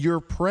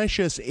your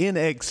precious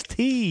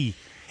NXT?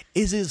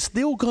 Is it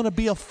still gonna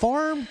be a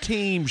farm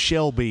team,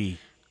 Shelby?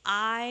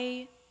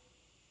 I'm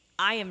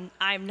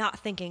not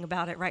thinking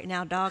about it right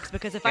now, dogs,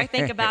 because if I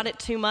think about it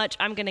too much,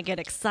 I'm going to get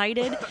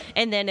excited.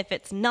 And then if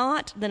it's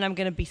not, then I'm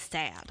going to be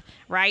sad,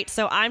 right?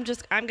 So I'm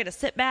going to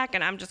sit back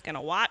and I'm just going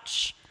to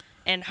watch,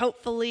 and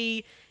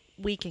hopefully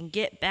we can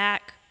get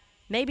back,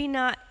 maybe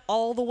not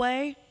all the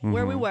way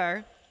where we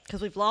were,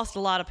 because we've lost a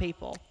lot of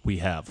people. We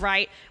have.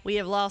 Right? We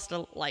have lost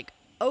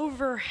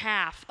over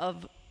half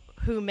of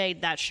who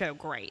made that show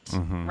great,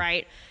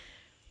 right?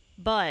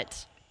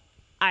 But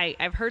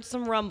I've heard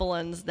some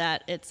rumblings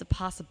that it's a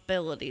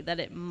possibility that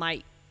it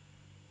might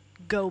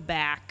go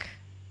back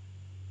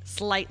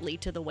slightly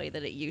to the way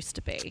that it used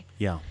to be.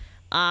 Yeah.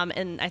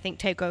 And I think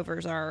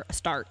takeovers are a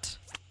start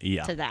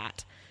to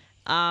that.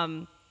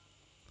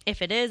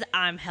 If it is,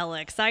 I'm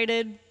hella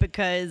excited,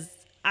 because,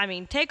 I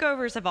mean,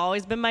 takeovers have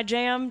always been my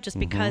jam, just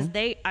because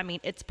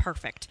it's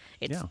perfect.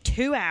 It's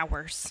 2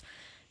 hours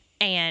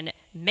and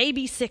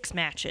maybe 6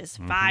 matches,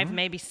 5,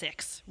 maybe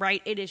 6,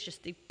 right? It is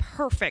just the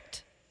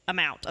perfect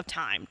amount of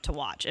time to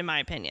watch, in my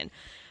opinion.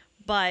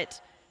 And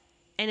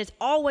it's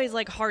always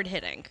like hard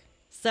hitting.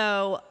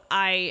 So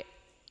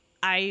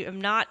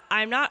I'm not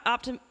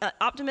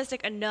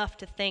optimistic enough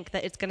to think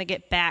that it's going to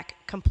get back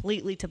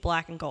completely to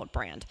black and gold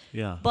brand.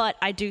 Yeah. But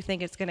I do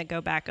think it's going to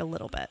go back a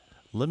little bit.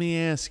 Let me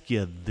ask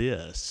you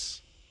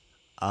this.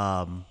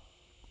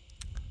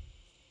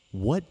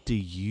 What do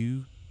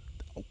you,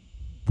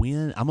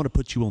 I'm going to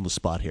put you on the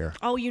spot here.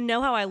 Oh, you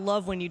know how I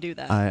love when you do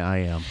that. I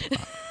am.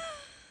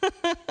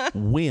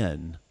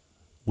 When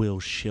will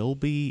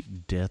Shelby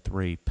Death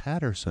Ray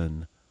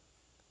Patterson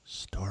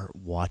start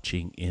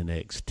watching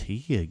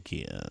NXT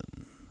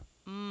again?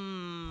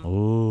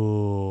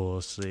 Oh,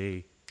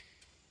 see.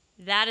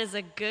 That is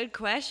a good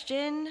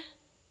question,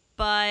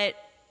 but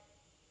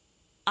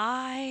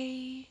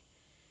I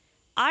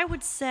I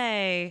would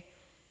say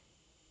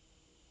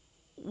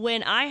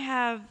when I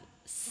have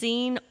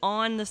seen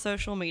on the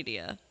social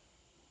media,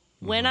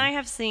 when I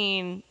have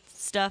seen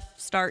stuff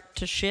start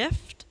to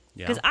shift,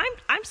 because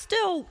I'm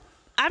still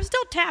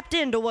tapped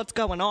into what's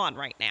going on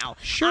right now.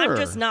 Sure. I'm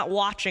just not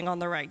watching on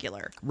the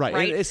regular.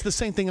 Right. It's the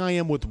same thing I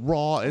am with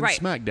Raw and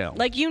SmackDown.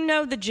 Like, you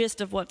know the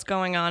gist of what's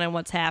going on and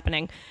what's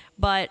happening.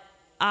 But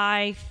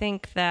I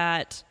think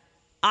that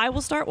I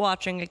will start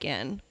watching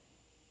again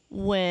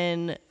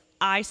when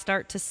I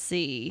start to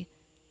see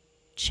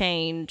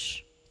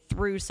change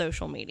through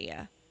social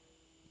media.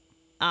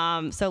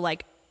 So,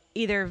 like,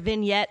 either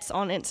vignettes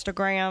on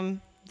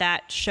Instagram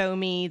that show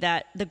me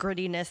that the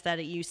grittiness that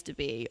it used to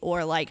be,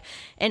 or like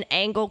an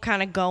angle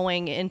kind of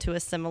going into a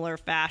similar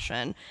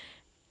fashion.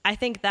 I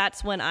think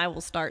that's when I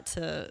will start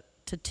to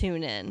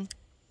tune in.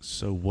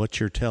 So what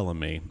you're telling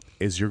me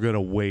is you're going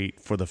to wait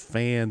for the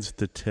fans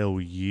to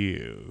tell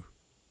you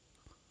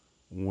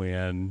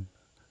when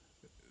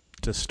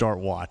to start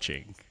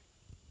watching.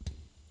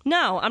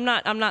 No, I'm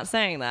not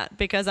saying that,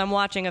 because I'm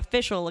watching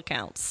official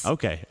accounts.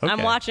 Okay.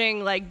 I'm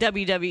watching like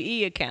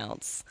WWE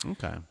accounts.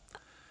 Okay.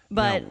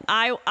 But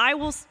now,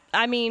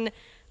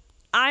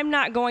 I'm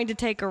not going to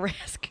take a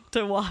risk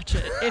to watch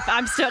it if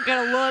I'm still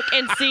going to look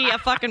and see a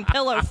fucking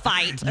pillow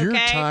fight, okay? Your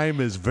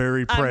time is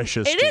very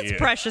precious to you. It is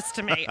precious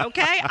to me,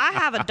 okay? I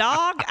have a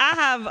dog. I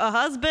have a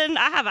husband.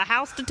 I have a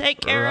house to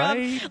take care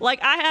of.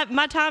 Like,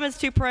 my time is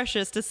too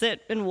precious to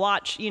sit and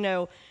watch,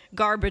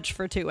 garbage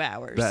for 2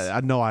 hours.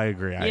 No, I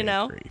agree. I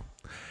agree.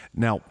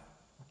 Now,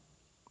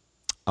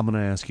 I'm going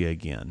to ask you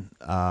again.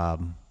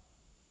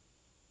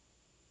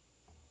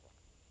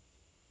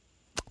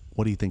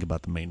 What do you think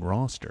about the main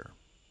roster?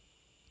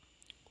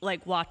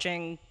 Like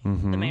watching the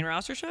main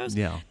roster shows?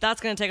 Yeah.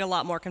 That's going to take a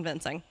lot more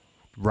convincing.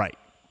 Right.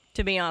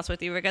 To be honest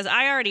with you, because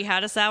I already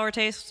had a sour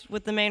taste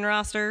with the main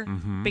roster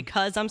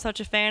because I'm such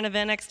a fan of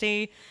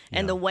NXT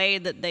and the way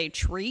that they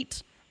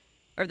treat,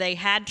 or they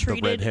had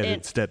treated the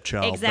redheaded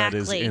stepchild that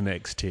is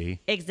NXT.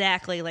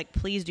 Exactly. Like,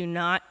 please do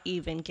not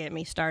even get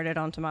me started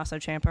on Tommaso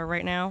Ciampa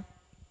right now.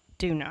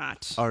 Do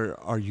not.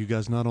 Are you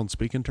guys not on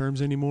speaking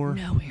terms anymore?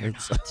 No, we are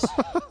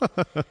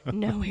not.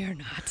 No, we are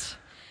not.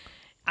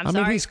 I'm sorry.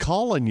 I mean, he's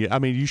calling you. I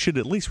mean, you should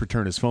at least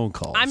return his phone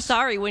calls. I'm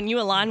sorry. When you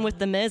align with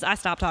The Miz, I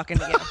stop talking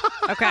to you.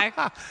 Okay?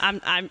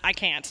 I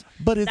can't.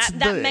 But it's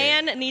that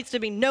man needs to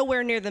be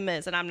nowhere near The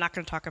Miz, and I'm not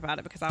going to talk about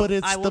it because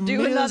I will do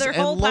Miz another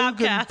whole and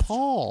Logan podcast.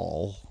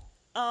 Paul.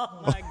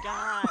 Oh my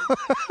God.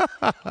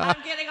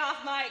 I'm getting off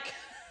mic.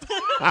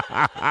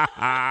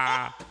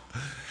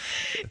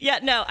 Yeah,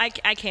 no, I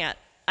can't.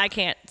 I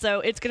can't. So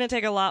it's going to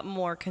take a lot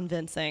more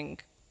convincing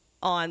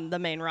on the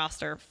main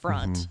roster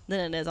front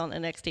than it is on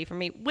NXT for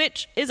me,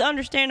 which is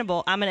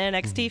understandable. I'm an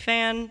NXT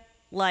fan.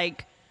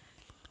 Like,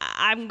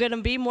 I'm going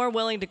to be more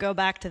willing to go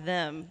back to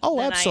them than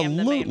absolutely. I am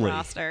the main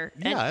roster.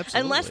 Yeah,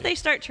 absolutely. Unless they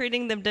start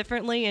treating them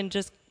differently and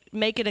just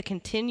make it a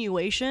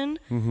continuation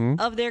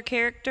of their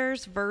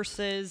characters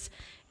versus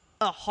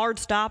a hard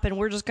stop, and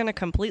we're just going to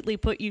completely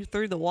put you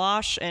through the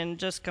wash and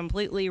just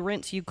completely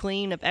rinse you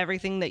clean of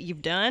everything that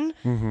you've done,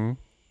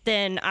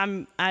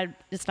 then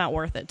it's not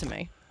worth it to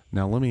me.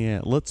 Now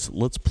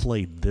let's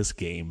play this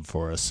game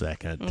for a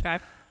second. Okay.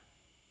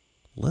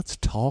 Let's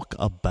talk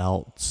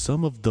about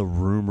some of the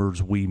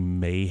rumors we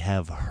may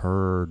have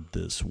heard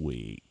this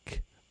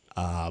week.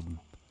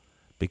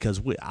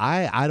 Because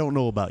I don't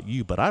know about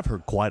you, but I've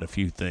heard quite a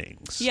few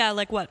things. Yeah,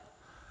 like what?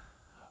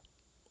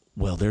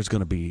 Well, I've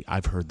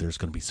heard there's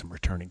going to be some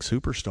returning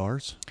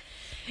superstars.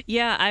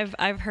 Yeah,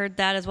 I've heard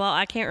that as well.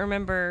 I can't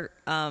remember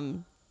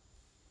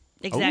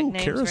exact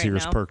names Kara's right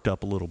ears now. perked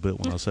up a little bit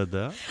when I said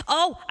that.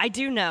 Oh, I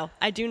do know.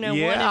 Yeah,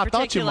 one in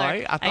particular.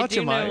 I thought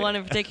you might. I do know one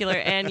in particular,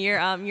 and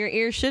your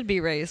ears should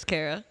be raised,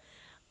 Kara.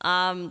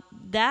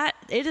 That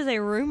it is a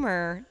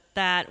rumor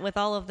that with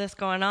all of this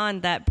going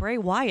on, that Bray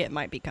Wyatt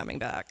might be coming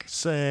back.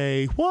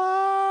 Say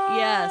what?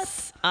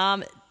 Yes.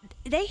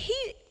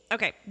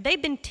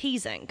 They've been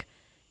teasing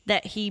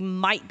that he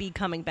might be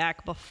coming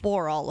back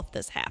before all of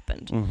this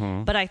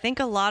happened. But I think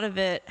a lot of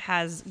it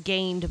has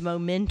gained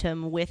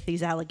momentum with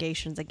these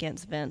allegations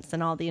against Vince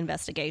and all the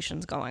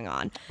investigations going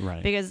on.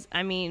 Right. Because,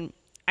 I mean,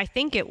 I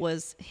think it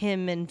was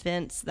him and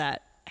Vince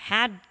that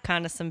had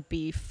kind of some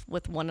beef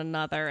with one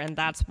another, and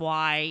that's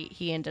why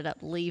he ended up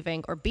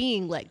leaving or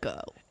being let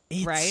go.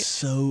 It's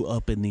so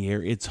up in the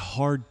air. It's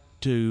hard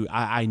to...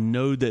 I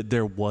know that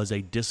there was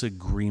a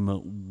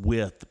disagreement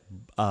with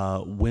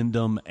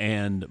Wyndham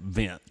and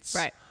Vince.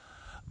 Right.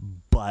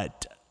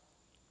 But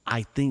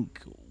I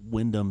think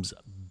Wyndham's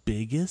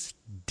biggest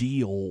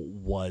deal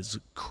was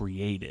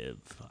creative.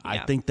 Yeah. I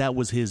think that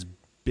was his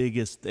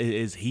biggest...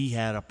 is he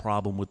had a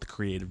problem with the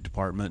creative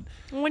department.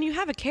 When you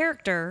have a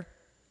character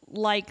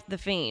like The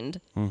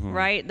Fiend,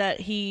 right, that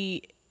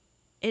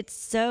it's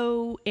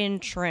so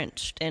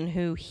entrenched in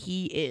who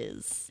he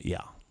is.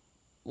 Yeah.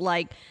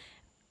 Like,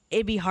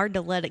 it'd be hard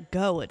to let it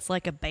go. It's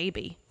like a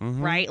baby,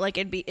 right? Like,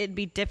 it'd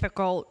be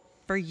difficult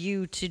for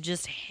you to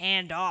just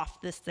hand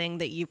off this thing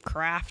that you've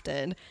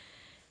crafted.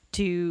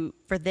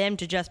 for them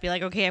to just be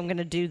like, okay, I'm going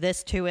to do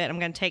this to it. I'm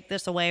going to take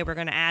this away. We're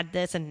going to add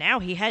this. And now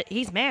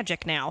he's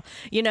magic now,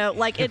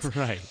 like it's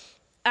right.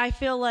 I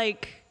feel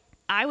like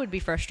I would be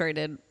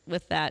frustrated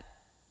with that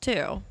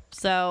too.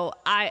 So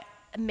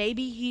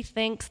maybe he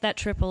thinks that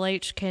Triple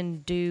H can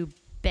do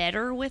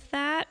better with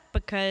that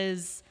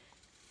because,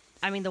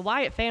 I mean, the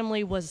Wyatt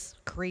family was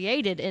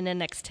created in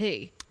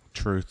NXT.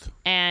 Truth.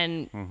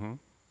 And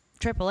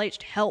Triple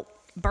H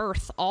helped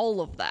birth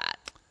all of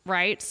that,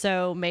 right?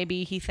 So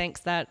maybe he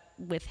thinks that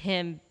with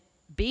him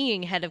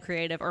being head of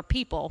creative, or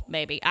people,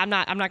 maybe. I'm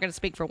not going to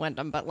speak for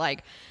Wyndham, but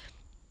like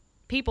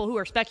people who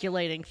are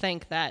speculating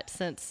think that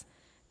since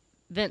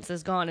Vince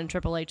is gone and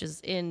Triple H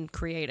is in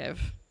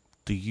creative,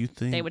 do you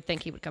think they would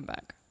think he would come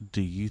back?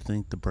 Do you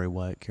think the Bray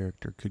Wyatt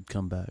character could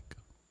come back?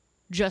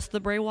 Just the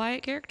Bray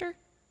Wyatt character?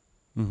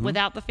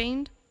 Without the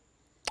Fiend?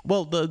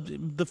 Well, the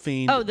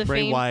Fiend, the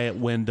Bray Fiend. Wyatt,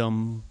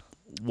 Wyndham,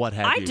 what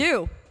have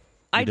you.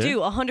 I do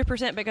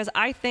 100% because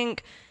I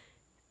think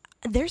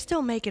they're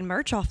still making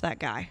merch off that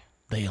guy.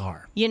 They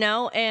are.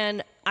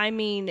 And I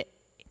mean,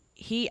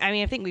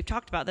 I think we've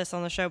talked about this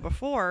on the show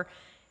before.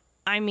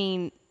 I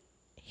mean,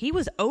 he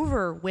was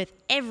over with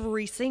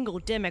every single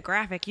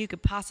demographic you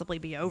could possibly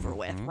be over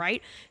with,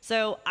 right?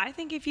 So I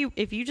think if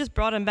you just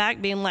brought him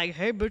back being like,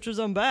 hey,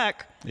 bitches, I'm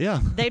back. Yeah.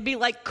 They'd be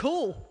like,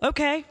 cool,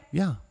 okay.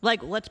 Yeah.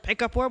 Like, let's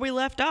pick up where we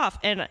left off.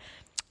 And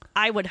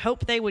I would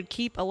hope they would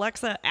keep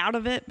Alexa out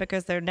of it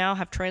because they now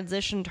have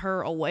transitioned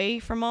her away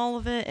from all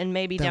of it. And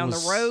maybe down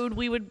the road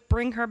we would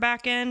bring her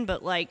back in.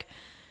 But like,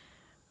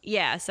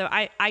 yeah, so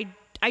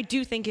I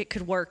do think it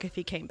could work if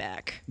he came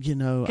back.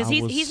 Because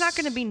he's not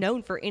going to be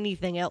known for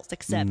anything else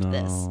except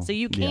this. So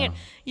you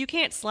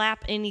can't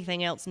slap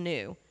anything else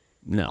new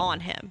on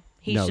him.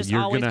 He's just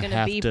always going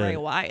to be Bray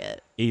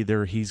Wyatt.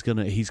 Either he's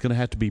gonna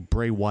have to be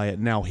Bray Wyatt.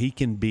 Now he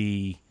can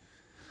be.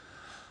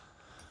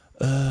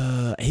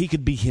 He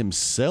could be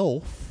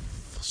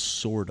himself,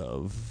 sort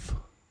of,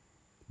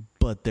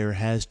 but there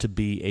has to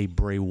be a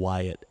Bray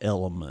Wyatt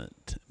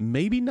element.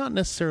 Maybe not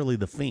necessarily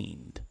the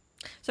Fiend.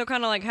 So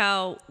kind of like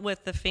how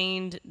with the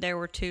Fiend there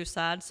were two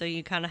sides. So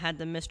you kind of had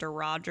the Mr.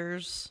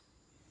 Rogers,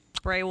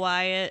 Bray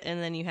Wyatt,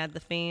 and then you had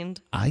the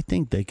Fiend. I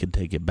think they could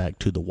take it back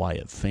to the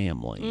Wyatt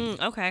family.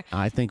 Okay.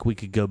 I think we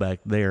could go back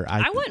there.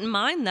 I wouldn't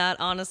mind that,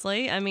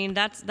 honestly. I mean,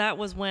 that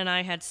was when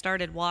I had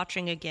started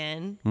watching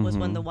again, was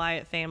when the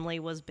Wyatt family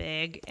was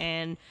big.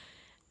 And,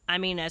 I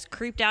mean, as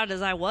creeped out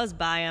as I was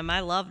by him,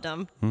 I loved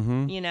him,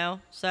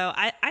 So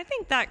I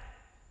think that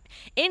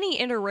any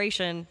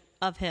iteration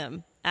of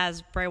him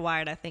as Bray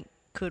Wyatt, I think,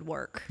 could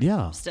work.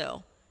 Yeah.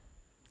 Still.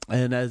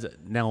 And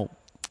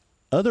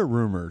other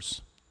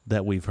rumors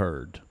that we've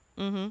heard.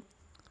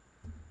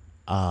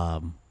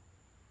 I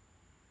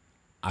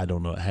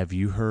don't know. Have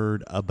you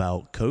heard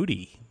about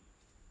Cody?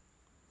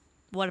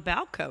 What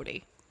about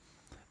Cody?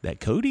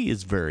 That Cody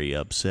is very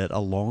upset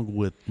along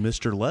with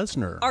Mr.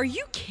 Lesnar. Are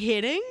you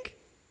kidding?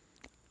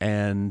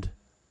 And,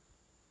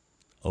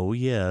 oh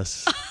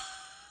yes,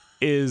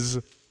 is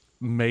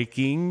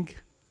making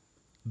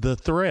the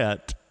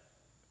threat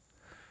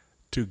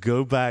to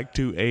go back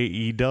to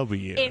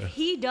AEW. If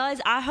he does,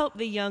 I hope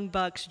the Young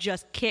Bucks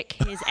just kick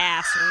his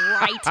ass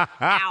right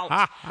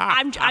out.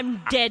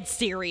 I'm dead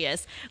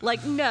serious.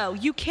 Like, no,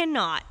 you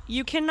cannot.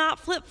 You cannot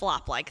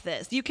flip-flop like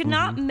this. You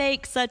cannot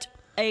make such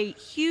a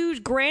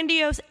huge,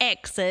 grandiose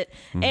exit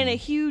and a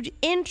huge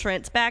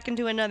entrance back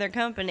into another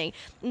company.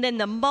 And then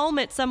the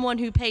moment someone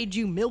who paid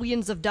you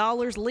millions of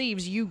dollars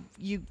leaves, you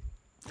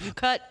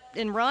cut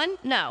and run?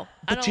 No.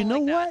 But I don't you know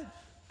like what? that.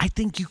 I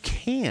think you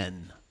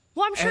can.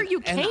 Well, I'm sure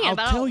you can,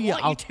 but I don't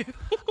want you to.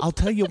 I'll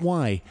tell you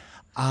why.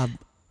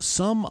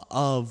 Some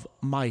of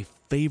my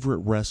favorite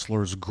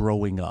wrestlers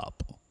growing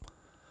up.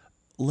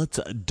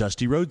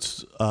 Dusty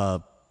Rhodes.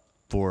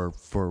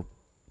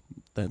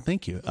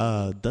 Thank you,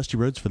 Dusty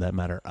Rhodes for that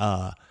matter.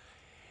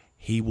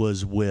 He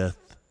was with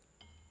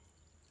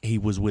the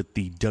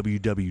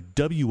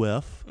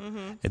WWF,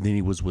 and then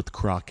he was with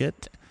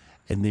Crockett,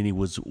 and then he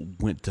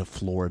went to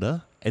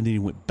Florida, and then he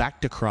went back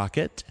to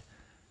Crockett.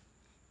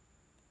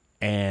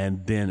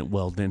 And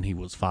then he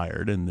was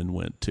fired and then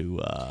went to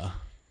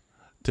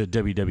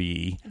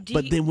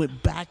WWE, then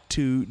went back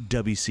to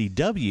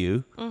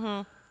WCW.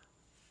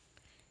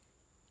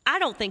 I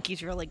don't think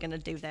he's really going to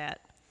do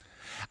that.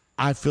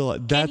 I feel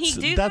like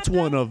that's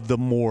one of the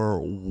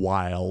more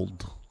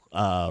wild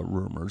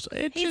rumors.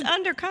 He's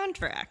under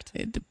contract.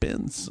 It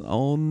depends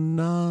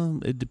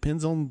on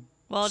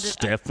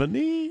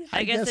Stephanie.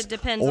 I guess it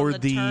depends on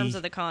the terms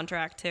of the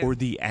contract too, or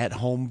the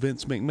at-home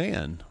Vince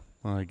McMahon.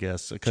 I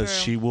guess because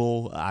she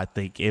will. I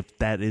think if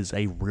that is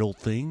a real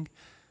thing,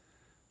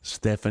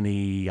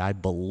 Stephanie, I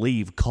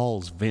believe,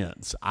 calls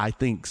Vince. I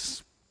think,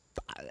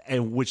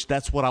 and which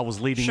that's what I was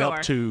leading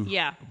up to.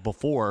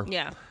 Before.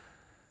 Yeah.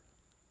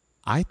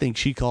 I think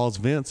she calls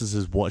Vince and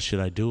says, "What should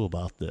I do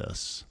about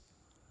this?"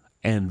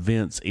 And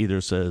Vince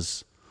either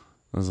says,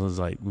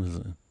 "Like,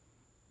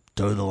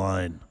 toe the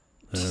line,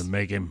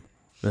 make him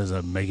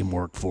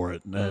work for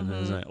it,"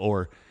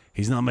 or.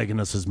 He's not making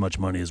us as much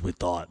money as we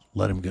thought.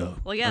 Let him go.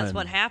 Well, yeah, that's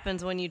what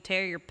happens when you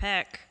tear your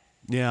pec.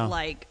 Yeah.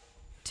 Like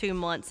 2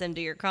 months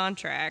into your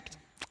contract.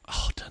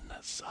 Oh, doesn't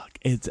that suck?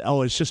 It's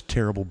just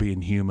terrible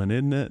being human,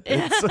 isn't it?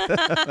 It's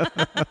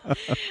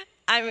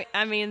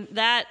I mean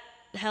that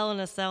Hell in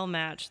a Cell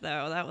match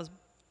though, that was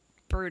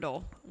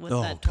brutal. With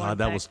oh that God,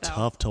 that torn was pec, though.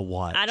 tough to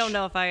watch. I don't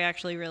know if I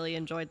actually really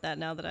enjoyed that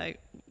now that I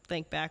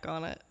think back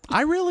on it.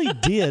 I really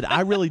did.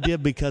 I really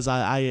did because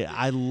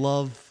I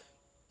love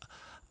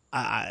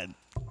I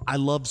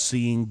love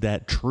seeing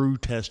that true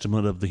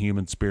testament of the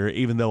human spirit.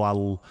 Even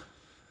though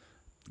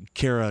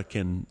Kara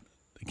can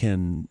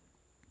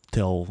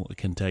tell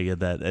you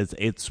that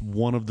it's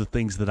one of the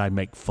things that I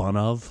make fun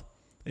of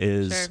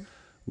is Sure.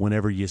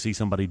 whenever you see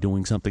somebody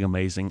doing something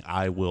amazing,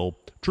 I will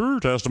true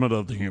testament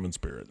of the human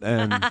spirit.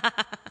 And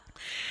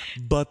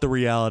but the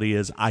reality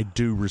is I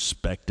do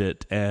respect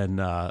it,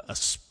 and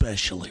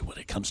especially when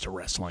it comes to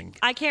wrestling.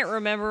 I can't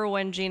remember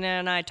when Gina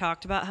and I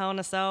talked about Hell in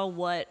a Cell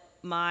what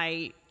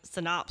my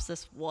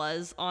synopsis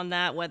was on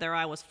that, whether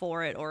I was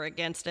for it or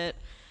against it.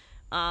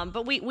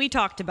 But we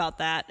talked about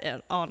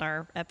that on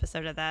our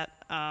episode of that.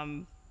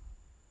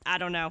 I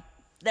don't know.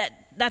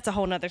 That's a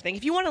whole nother thing.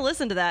 If you want to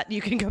listen to that,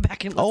 you can go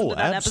back and listen to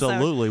that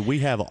absolutely. episode. We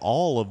have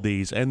all of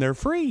these, and they're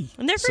free.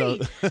 And they're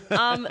free.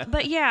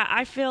 But yeah,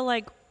 I feel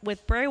like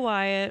with Bray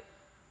Wyatt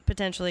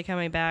potentially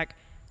coming back,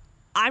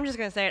 I'm just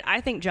going to say it.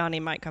 I think Johnny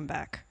might come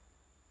back.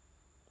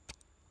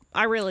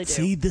 I really do.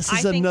 See, this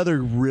is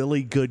another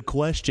really good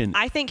question.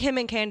 I think him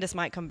and Candice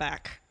might come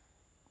back.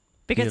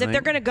 Because You if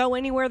they're think? going to go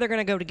anywhere, they're going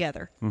to go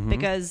together.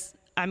 Because,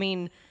 I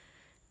mean,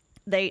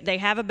 they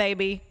have a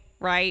baby,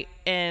 right?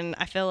 And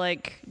I feel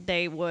like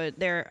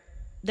they're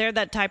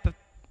that type of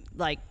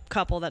like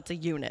couple that's a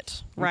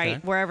unit, right?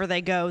 Okay. Wherever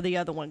they go, the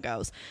other one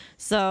goes.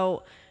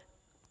 So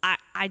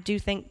I do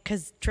think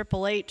because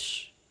Triple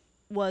H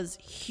was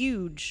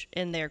huge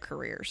in their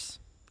careers.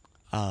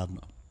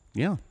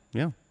 Yeah.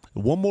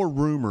 One more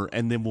rumor,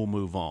 and then we'll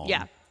move on.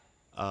 Yeah.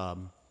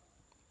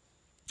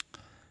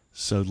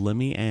 So let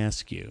me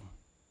ask you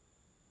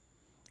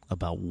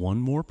about one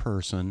more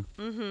person.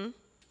 Mm-hmm.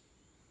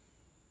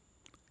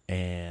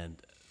 And,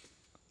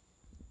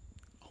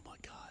 oh my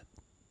God.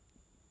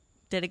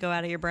 Did it go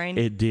out of your brain?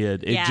 It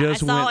did. It yeah,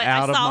 just went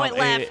out of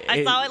my...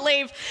 I saw it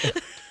leave.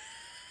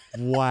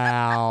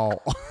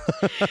 Wow.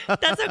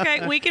 That's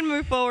okay. We can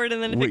move forward,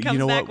 and then if it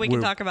comes back, we can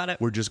talk about it.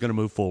 We're just going to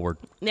move forward.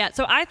 Yeah.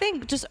 So I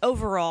think just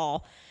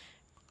overall,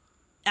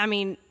 I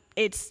mean,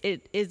 this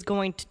is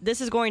going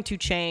to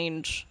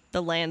change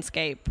the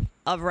landscape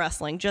of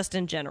wrestling just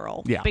in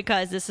general. Yeah.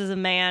 Because this is a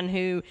man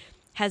who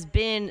has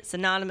been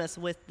synonymous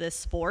with this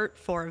sport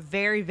for a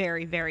very,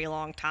 very, very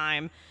long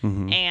time.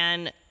 Mm-hmm.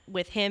 And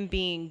with him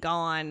being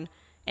gone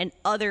and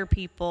other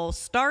people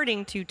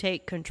starting to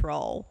take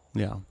control,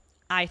 Yeah.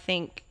 I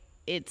think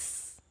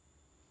it's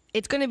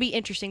going to be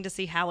interesting to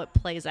see how it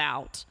plays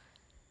out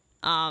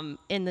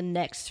in the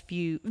next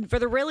for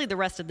the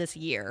rest of this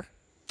year,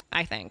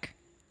 I think.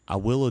 I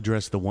will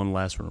address the one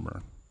last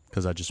rumor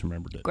because I just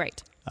remembered it.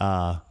 Great.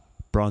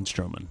 Braun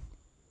Strowman.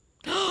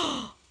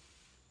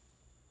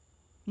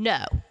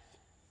 No.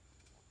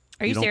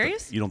 Are you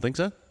serious? You don't think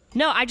so?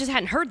 No, I just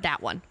hadn't heard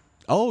that one.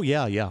 Oh,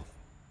 yeah.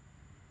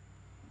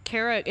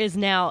 Kara is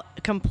now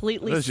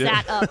completely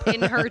sat up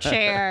in her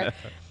chair.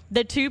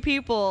 The two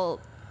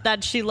people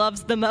that she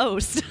loves the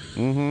most,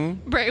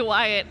 Bray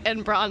Wyatt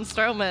and Braun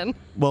Strowman.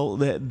 Well,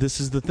 this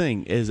is the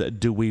thing: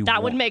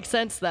 That would make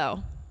sense,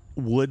 though.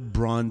 Would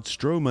Braun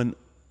Strowman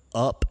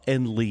up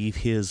and leave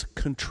his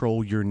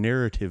Control Your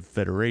Narrative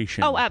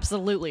Federation? Oh,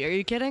 absolutely. Are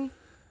you kidding?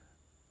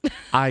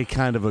 I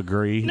kind of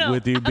agree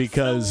with you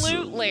because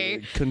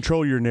absolutely.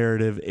 Control Your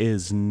Narrative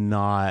is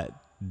not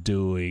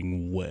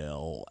doing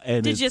well.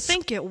 And Did you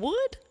think it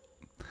would?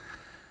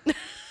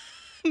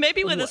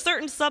 Maybe with a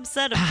certain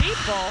subset of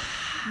people,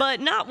 but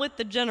not with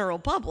the general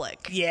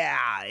public.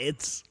 Yeah,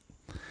 it's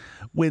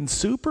when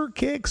super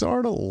kicks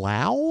aren't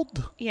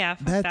allowed. Yeah,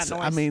 fuck that's. that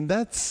noise. I mean,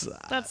 that's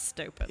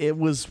stupid. It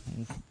was.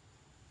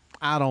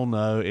 I don't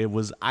know. It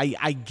was.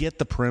 I get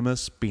the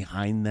premise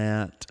behind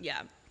that.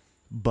 Yeah,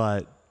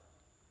 but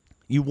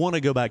you want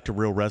to go back to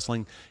real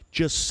wrestling.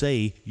 Just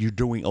say you're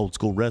doing old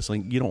school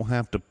wrestling. You don't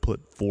have to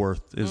put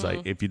forth is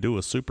like if you do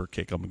a super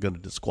kick, I'm going to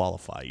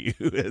disqualify you.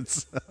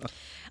 It's.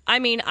 I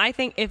mean, I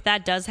think if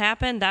that does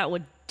happen, that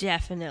would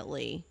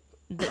definitely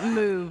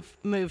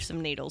move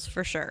some needles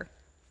for sure.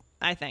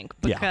 I think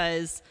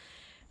because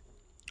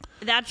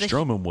that's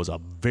Strowman was a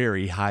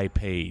very high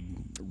paid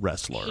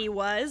wrestler. He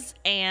was,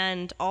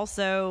 and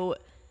also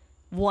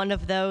one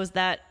of those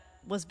that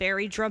was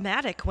very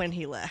dramatic when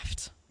he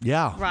left.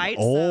 Yeah. Right?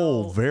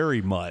 Oh, So-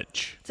 very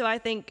much. So I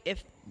think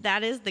if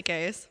that is the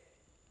case,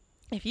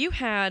 if you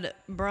had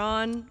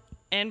Braun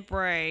and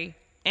Bray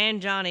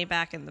and Johnny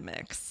back in the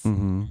mix,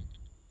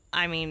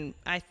 I mean,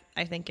 I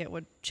think it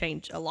would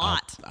change a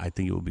lot. I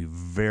think it would be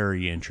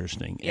very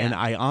interesting. Yeah. And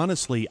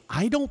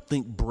I don't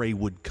think Bray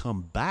would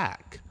come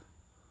back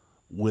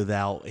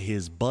without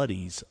his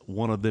buddies,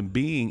 one of them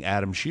being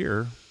Adam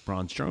Shearer,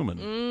 Braun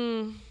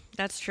Strowman.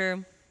 That's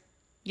true.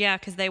 Yeah,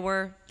 because they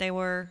were. They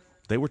were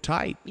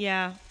tight.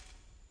 Yeah.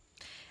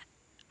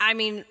 I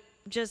mean,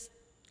 just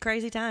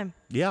crazy time.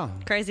 Yeah.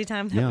 Crazy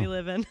time that Yeah. we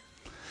live in.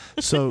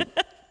 So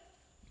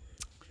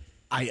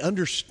I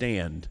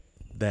understand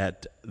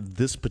that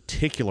this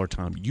particular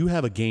time you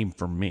have a game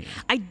for me.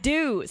 I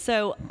do.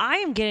 So I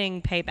am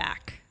getting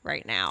payback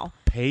right now.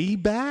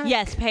 Payback?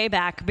 Yes,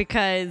 payback,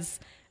 because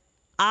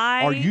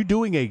Are you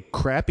doing a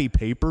crappy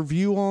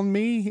pay-per-view on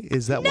me?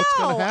 Is that what's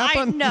going to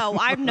happen? No,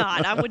 I'm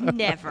not. I would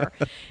never.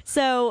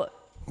 So...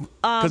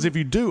 Because if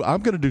you do,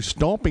 I'm going to do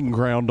stomping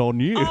ground on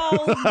you.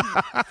 Oh,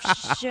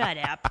 shut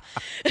up.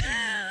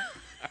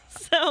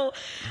 So,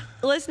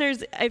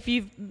 listeners, if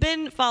you've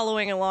been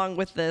following along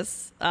with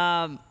this,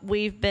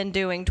 we've been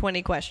doing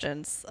 20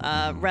 questions,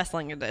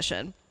 wrestling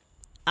edition.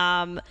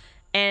 And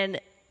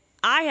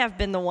I have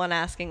been the one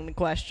asking the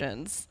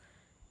questions.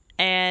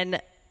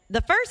 And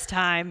the first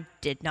time,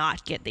 did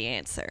not get the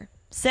answer.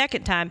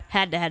 Second time,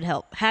 had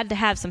to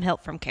have some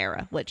help from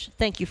Kara, which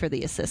thank you for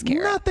the assist,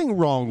 Kara. Nothing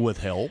wrong with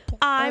help.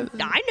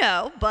 I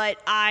know, but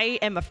I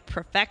am a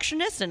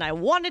perfectionist and I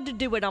wanted to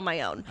do it on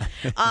my own.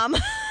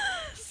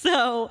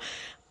 So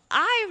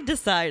I've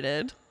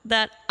decided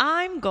that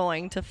I'm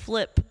going to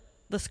flip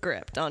the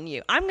script on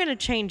you. I'm going to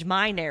change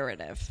my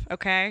narrative,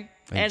 okay?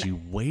 And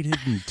you waited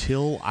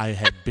until I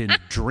had been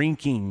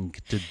drinking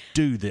to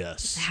do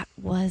this. That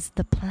was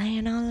the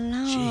plan all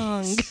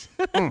along.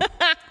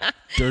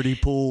 Dirty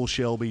pool,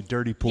 Shelby,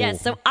 dirty pool.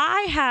 Yes, so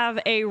I have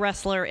a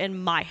wrestler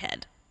in my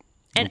head.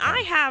 And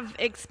I have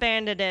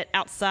expanded it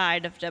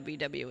outside of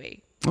WWE.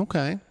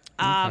 Okay.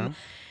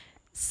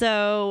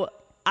 So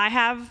I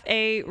have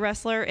a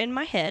wrestler in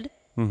my head.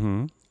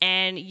 Mm-hmm.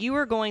 And you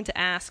are going to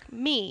ask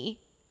me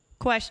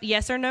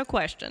yes or no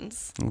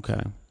questions.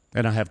 Okay.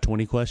 And I have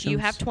 20 questions? You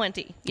have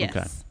 20,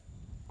 yes.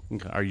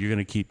 Okay. Are you going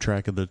to keep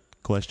track of the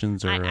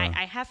questions? Or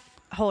I have...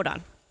 Hold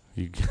on.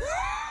 You,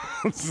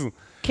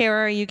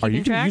 Kara, are you keeping Are you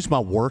going track? to use my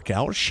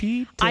workout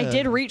sheet? I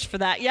did reach for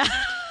that, yeah.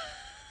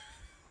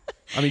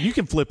 I mean, you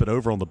can flip it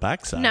over on the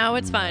backside. No,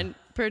 it's fine.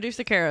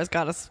 Producer Kara's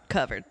got us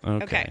covered.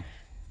 Okay.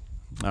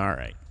 All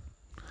right.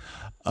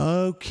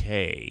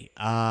 Okay.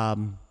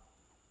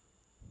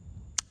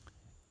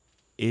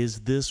 Is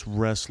this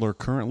wrestler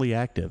currently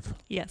active?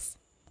 Yes.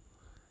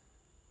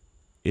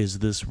 Is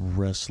this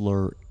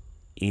wrestler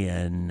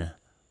in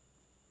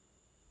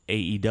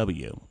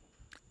AEW?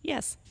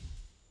 Yes.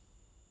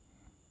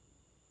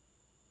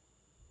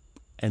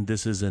 And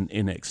this is an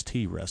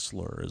NXT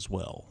wrestler as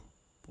well?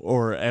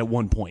 Or at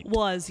one point?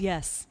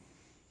 Yes.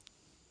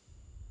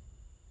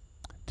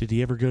 Did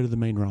he ever go to the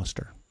main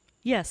roster?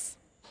 Yes.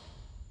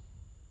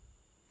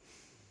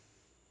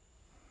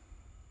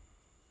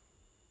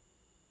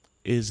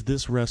 Is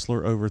this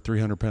wrestler over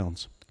 300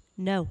 pounds?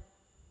 No.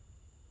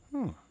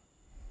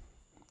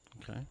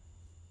 Okay.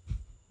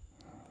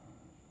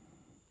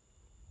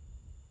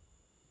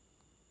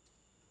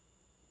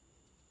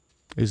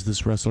 Is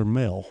this wrestler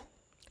male?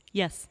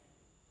 Yes.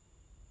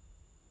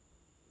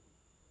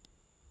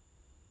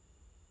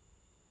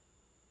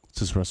 Is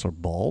this wrestler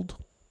bald?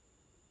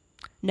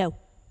 No.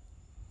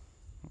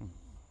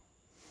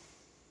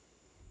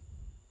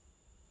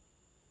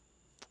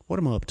 What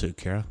am I up to,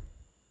 Kara?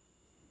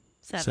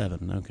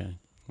 7. Okay.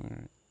 All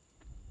right.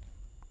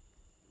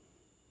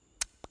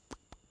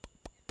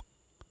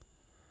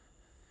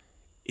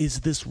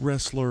 Is this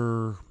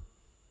wrestler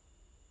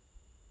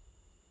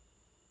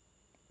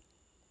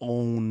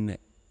on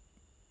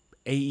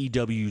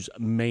AEW's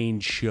main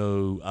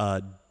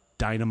show,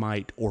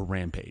 Dynamite or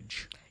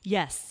Rampage?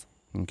 Yes.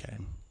 Okay.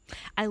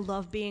 I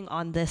love being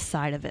on this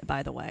side of it,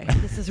 by the way.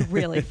 This is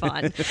really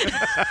fun.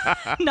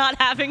 Not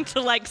having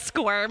to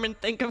squirm and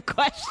think of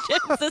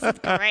questions. This is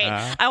great.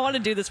 I want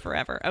to do this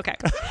forever. Okay.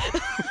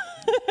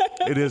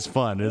 It is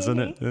fun, isn't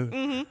it?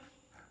 Mm-hmm.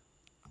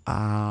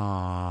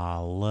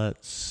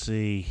 Let's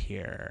see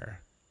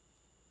here.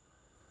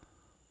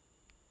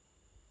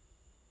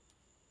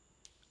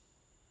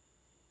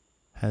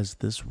 Has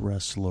this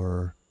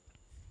wrestler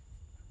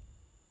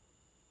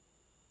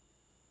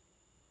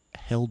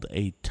held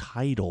a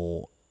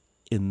title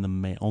in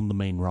on the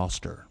main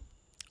roster?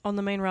 On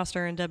the main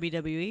roster in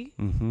WWE?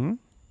 Mm-hmm.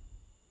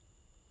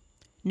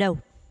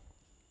 No.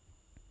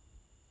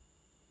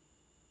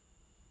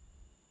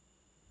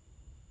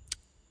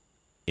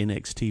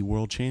 NXT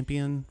World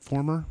Champion,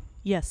 former?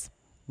 Yes.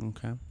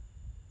 Okay.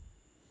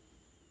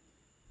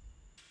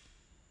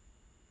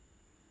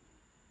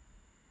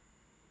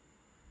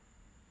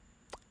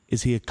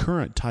 Is he a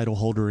current title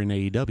holder in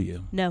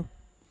AEW? No.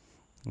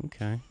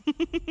 Okay.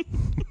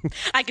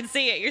 I can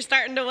see it. You're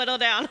starting to whittle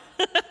down.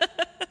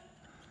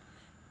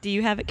 Do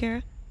you have it,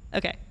 Kara?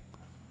 Okay.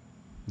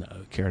 No,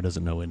 Kara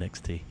doesn't know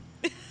NXT.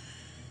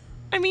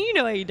 I mean, you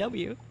know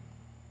AEW.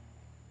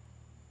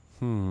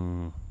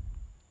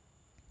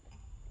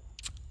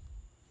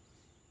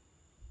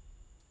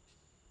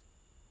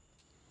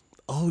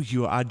 Oh,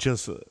 I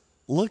just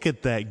look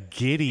at that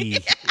giddy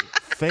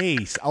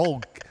face.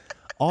 Oh,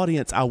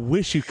 audience, I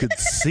wish you could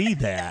see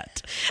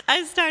that.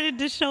 I started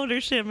to shoulder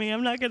shimmy.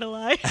 I'm not going to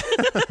lie.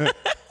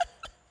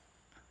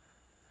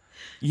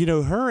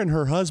 Her and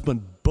her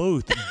husband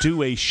both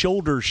do a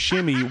shoulder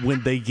shimmy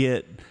when they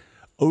get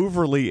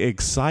overly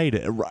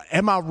excited.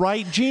 Am I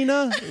right,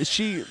 Gina?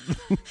 She.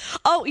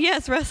 Oh,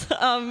 yes,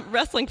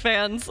 wrestling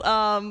fans.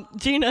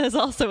 Gina is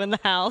also in the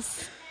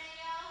house.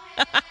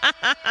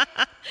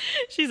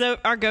 She's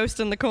our ghost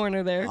in the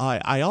corner there.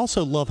 I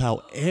also love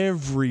how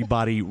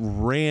everybody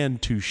ran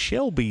to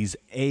Shelby's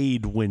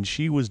aid when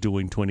she was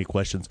doing 20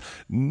 questions.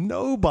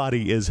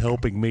 Nobody is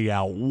helping me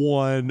out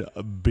one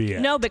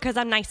bit. No, because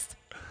I'm nice.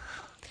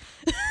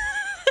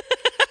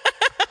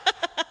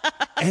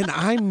 And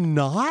I'm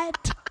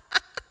not?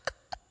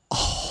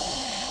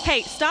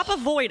 Hey, stop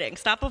avoiding.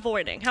 Stop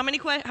avoiding. How many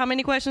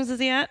questions is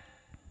he at?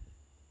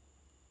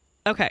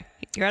 Okay,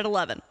 you're at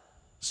 11.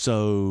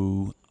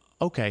 So,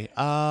 okay.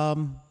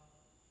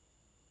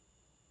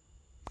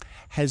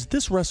 Has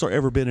this wrestler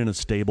ever been in a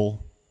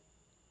stable?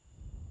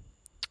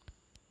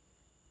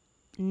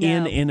 No.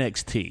 In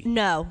NXT?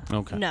 No.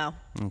 Okay. No.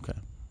 Okay.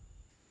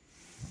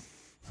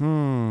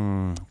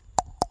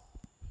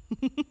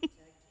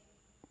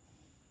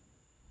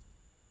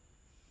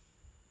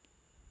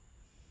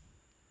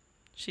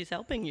 She's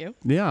helping you.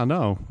 Yeah, I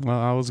know. Well,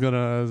 I was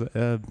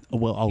gonna.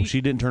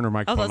 She didn't turn her I was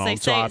microphone going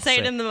to on. say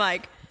it in the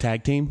mic.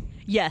 Tag team.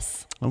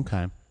 Yes.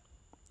 Okay.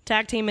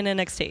 Tag team in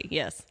NXT.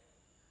 Yes.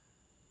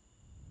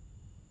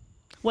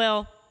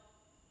 Well.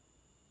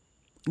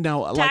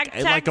 No,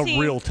 like a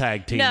real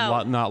tag team,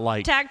 no, not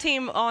like tag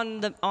team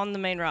on the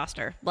main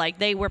roster. Like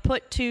they were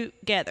put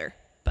together,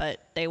 but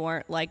they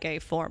weren't like a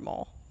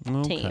formal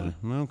team.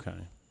 Okay.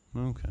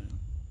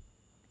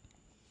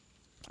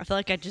 I feel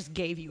like I just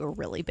gave you a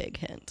really big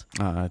hint.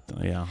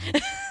 Yeah.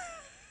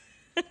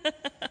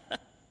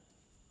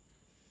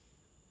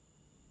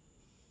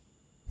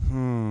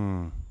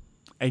 And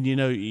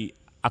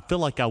I feel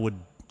like I would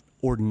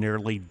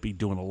ordinarily be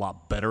doing a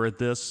lot better at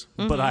this,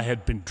 but I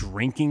had been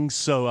drinking,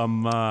 so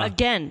I'm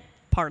again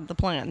part of the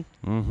plan.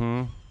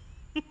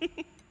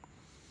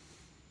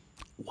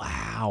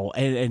 Wow,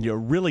 and you're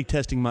really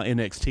testing my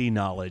NXT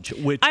knowledge,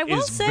 which I will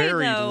is say,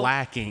 very though,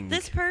 lacking.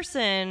 This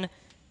person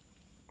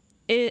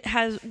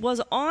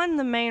was on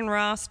the main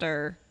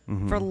roster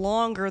for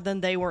longer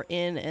than they were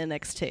in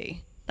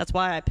NXT. That's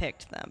why I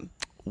picked them.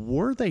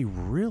 Were they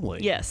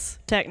really? Yes,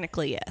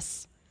 technically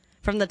yes.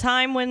 From the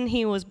time when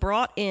he was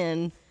brought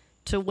in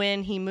to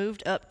when he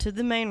moved up to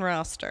the main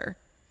roster,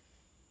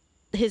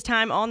 his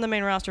time on the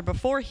main roster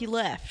before he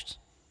left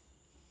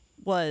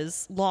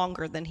was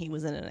longer than he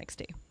was in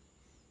NXT.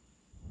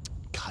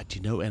 God,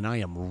 and I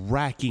am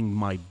racking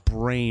my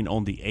brain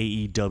on the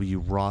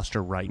AEW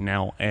roster right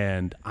now,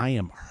 and I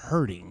am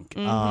hurting.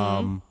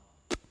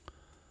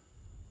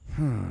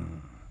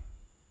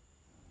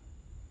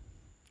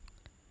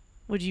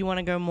 Would you want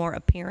to go more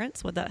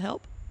appearance? Would that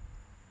help?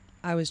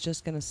 I was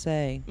just going to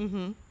say,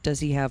 does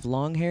he have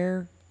long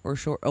hair or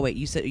short? Oh, wait,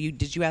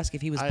 did you ask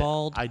if he was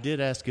bald? I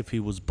did ask if he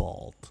was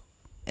bald.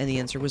 And the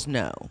answer was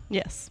no.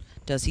 Yes.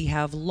 Does he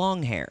have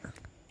long hair?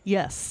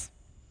 Yes.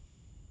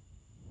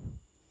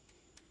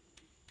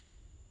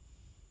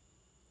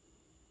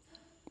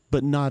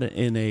 But not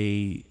in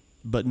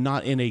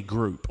a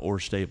group or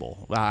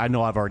stable. I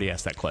know I've already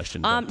asked that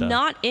question. But,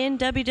 not in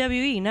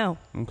WWE, no.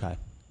 Okay.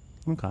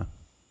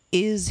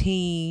 Is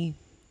he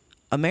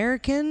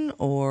American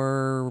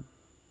or...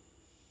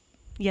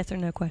 Yes or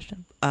no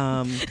question.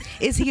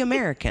 Is he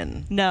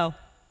American? No.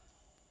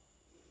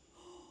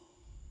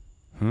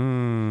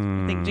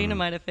 I think Gina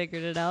might have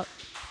figured it out.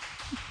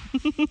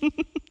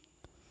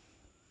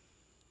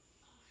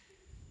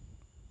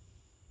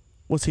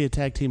 Was he a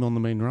tag team on the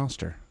main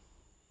roster?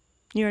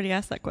 You already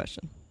asked that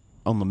question.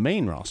 On the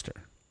main roster?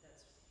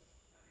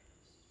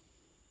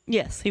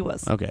 Yes, he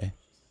was. Okay.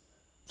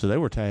 So they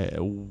were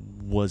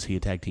was he a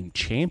tag team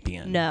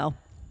champion? No.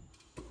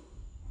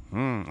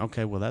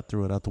 Okay, well that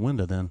threw it out the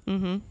window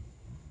then.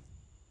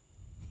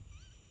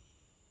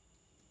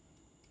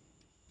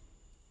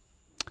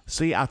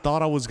 See, I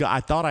thought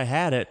I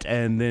had it,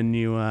 and then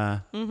you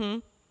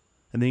and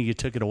then you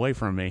took it away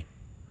from me.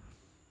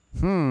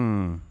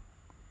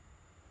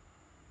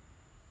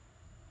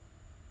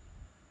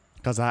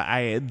 Because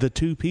the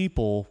two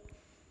people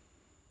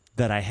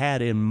that I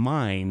had in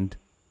mind,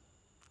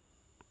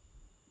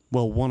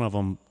 well, one of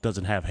them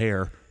doesn't have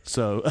hair,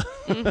 so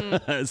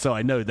so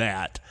I know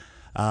that.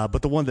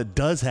 But the one that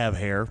does have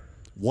hair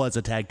was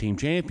a tag team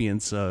champion,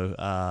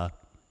 so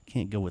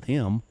can't go with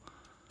him.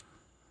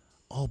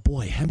 Oh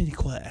boy, how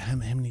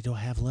many do I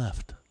have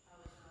left?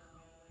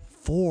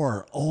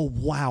 4. Oh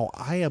wow,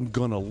 I am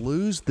gonna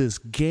lose this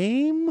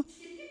game.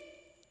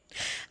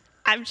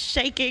 I'm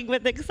shaking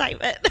with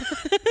excitement.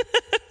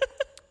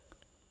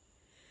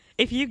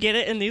 If you get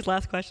it in these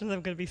last questions,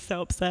 I'm going to be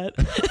so upset.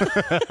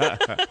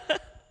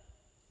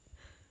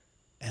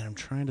 And I'm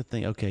trying to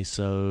think. Okay,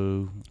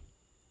 so...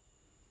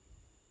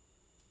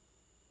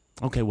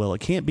 Okay, well,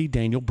 it can't be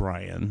Daniel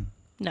Bryan.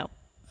 No.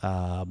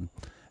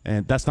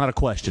 And that's not a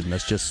question.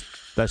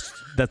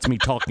 That's me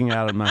talking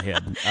out of my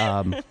head.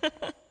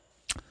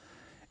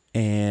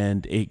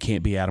 And it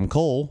can't be Adam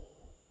Cole.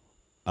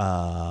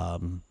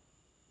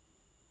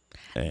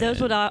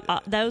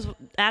 Those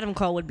Adam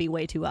Cole would be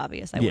way too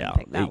obvious. I wouldn't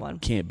pick that one.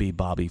 Can't be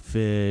Bobby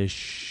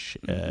Fish.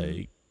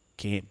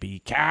 can't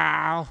be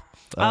cow.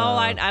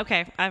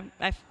 Okay.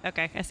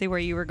 Okay. I see where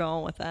you were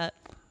going with that.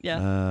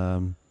 Yeah.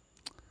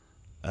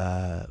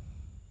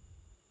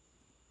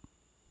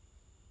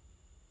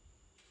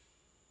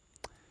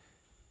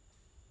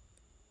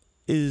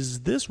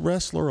 Is this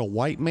wrestler a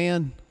white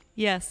man?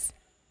 Yes.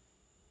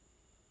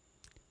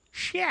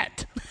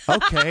 Shit.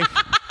 Okay.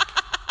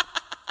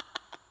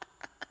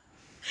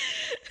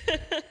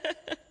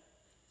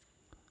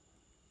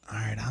 All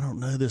right, I don't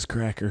know this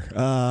cracker.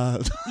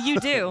 You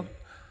do.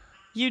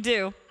 You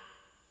do.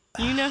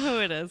 You know who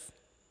it is.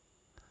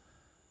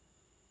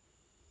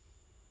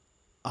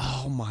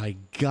 Oh my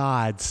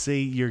God!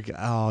 See,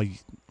 I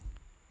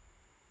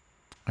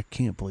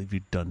can't believe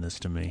you've done this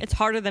to me. It's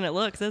harder than it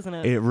looks, isn't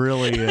it? It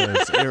really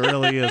is. It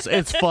really is.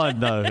 It's fun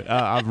though.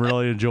 I'm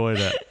really enjoying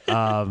it.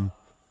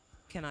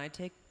 Can I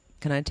take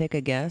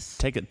a guess?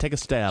 Take a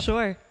stab.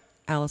 Sure.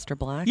 Alistair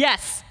Black?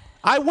 Yes.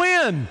 I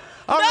win.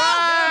 All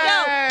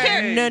right. No,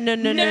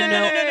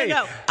 Kara.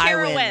 No.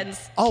 Kara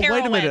wins. Oh, Kara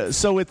wait a minute. wins.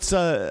 So it's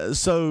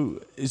so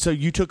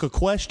you took a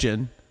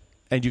question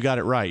and you got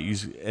it right.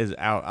 As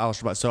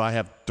Alistair Black. So I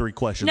have 3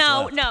 questions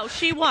left. No,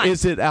 she won.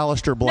 Is it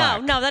Alistair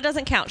Black? No, that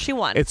doesn't count. She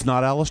won. It's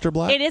not Alistair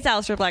Black? It is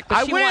Alistair Black, but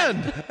I she win.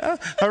 won.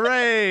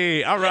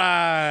 Hooray. All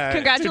right.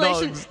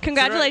 Congratulations. 2 dogs.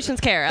 Congratulations,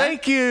 Kara.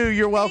 Thank you.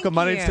 You're welcome.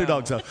 My name's you. 2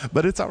 Dogs.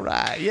 But it's all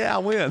right. Yeah, I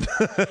win.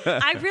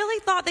 I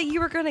really thought that you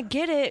were going to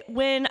get it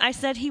when I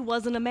said he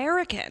was an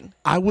American.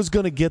 I was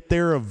going to get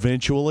there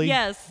eventually.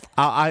 Yes.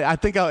 I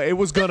think it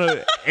was going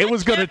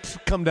to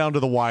come down to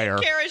the wire.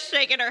 Kara's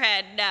shaking her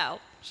head.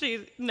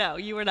 No,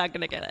 you were not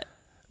going to get it.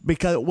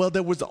 Because,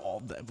 there was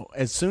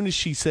as soon as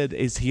she said,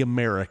 "Is he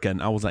American?"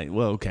 I was like,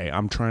 "Well, okay."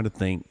 I'm trying to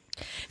think.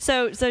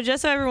 So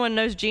just so everyone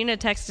knows, Gina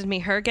texted me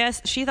her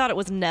guess. She thought it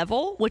was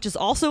Neville, which is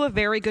also a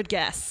very good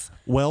guess.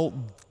 Well,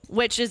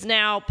 Which is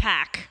now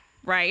Pac,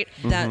 right?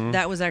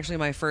 That was actually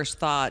my first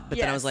thought, but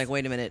then I was Yes. like,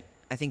 wait a minute.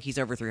 I think he's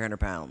over 300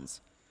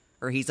 pounds.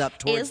 Or he's up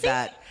towards Is he?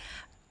 that.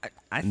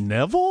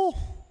 Neville?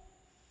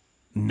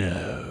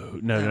 No.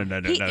 He's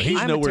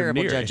I'm nowhere a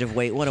terrible near. judge of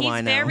weight. What do He's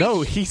I know? very-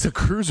 No, he's a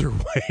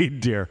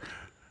cruiserweight, dear.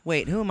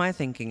 Wait, who am I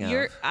thinking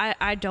of?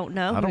 I don't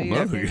know. I don't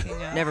know who you're you-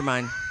 thinking of. Never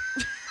mind.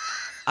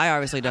 I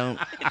obviously don't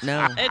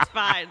know. It's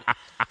fine.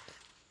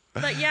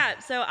 But yeah,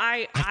 so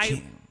I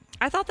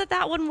thought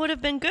that one would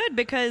have been good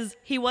because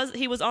he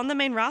was on the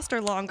main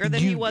roster longer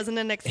than he was in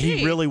NXT.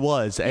 He really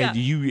was, and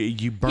Yeah.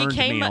 you burned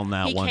me on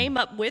that one. He came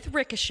up with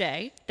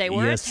Ricochet. They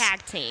were Yes. a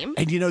tag team.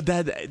 And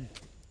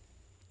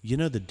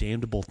the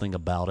damnable thing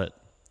about it,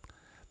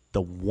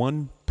 the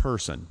one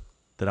person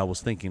that I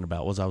was thinking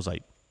about was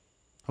like,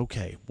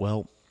 okay,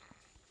 well,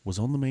 was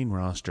on the main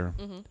roster,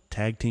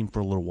 tag team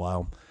for a little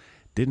while,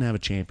 didn't have a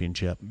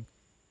championship.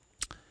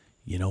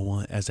 You know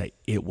what?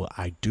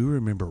 I do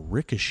remember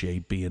Ricochet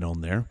being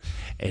on there,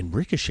 and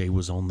Ricochet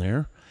was on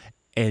there,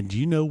 and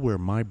you know where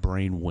my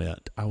brain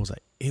went? I was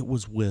like, it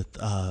was with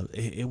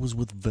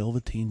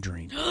Velveteen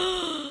Dream,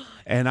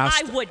 and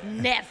I would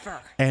never.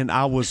 and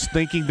I was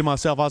thinking to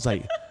myself, I was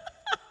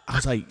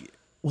like,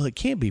 well, it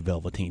can't be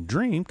Velveteen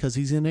Dream because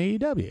he's in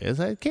AEW.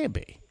 It can't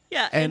be.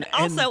 Yeah, and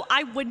also,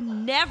 I would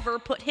never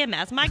put him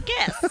as my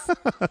guess.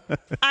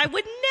 I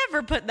would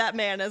never put that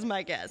man as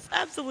my guess.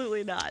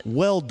 Absolutely not.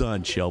 Well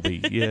done,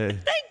 Shelby. Yeah,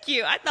 Thank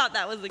you. I thought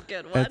that was a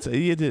good one.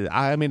 you did.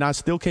 I mean, I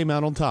still came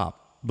out on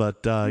top,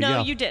 but No,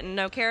 yeah. you didn't.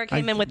 No, Kara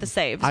came in with the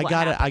saves. I What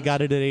got happened. it. I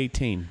got it at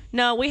 18.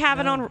 No, we have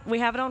it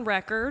on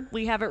record.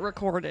 We have it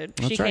recorded.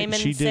 That's She right. came in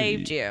She and did.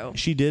 saved you.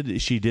 She did.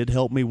 She did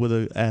help me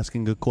with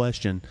asking a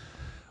question.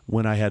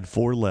 When I had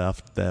 4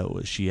 left,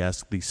 she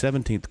asked the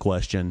 17th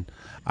question.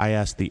 I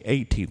asked the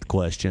 18th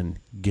question,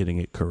 getting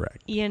it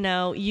correct. You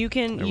know, you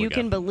can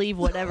go. believe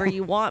whatever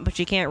you want, but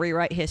you can't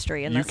rewrite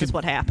history, and that's just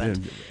what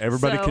happened.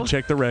 Everybody So- can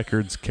check the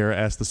records. Kara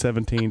asked the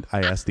 17th.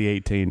 I asked the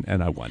 18,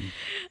 and I won.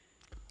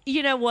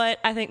 You know what?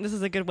 I think this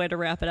is a good way to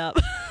wrap it up.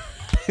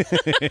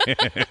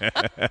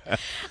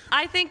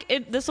 I think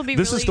this will be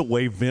This really... is the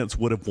way Vince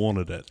would have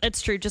wanted it.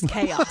 It's true, just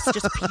chaos,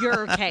 just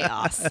pure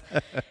chaos.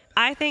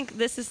 I think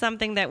this is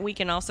something that we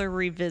can also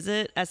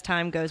revisit as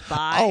time goes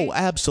by. Oh,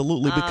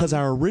 absolutely, because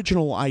our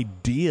original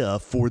idea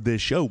for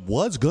this show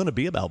was going to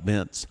be about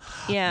Vince.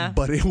 Yeah.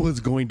 But it was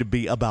going to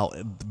be about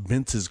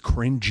Vince's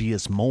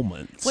cringiest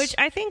moments. Which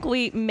I think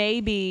we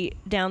maybe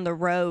down the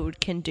road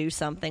can do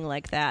something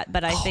like that.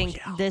 But I think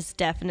yeah. this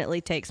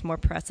definitely takes more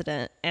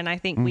precedent. And I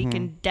think we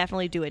can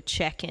definitely do a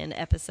check-in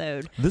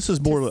episode. This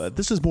is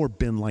more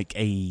been like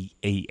a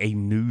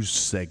news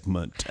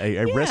segment,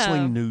 a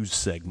wrestling news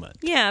segment.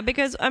 Yeah,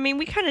 because, I mean,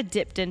 we kind of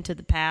dipped into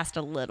the past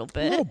a little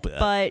bit. A little bit.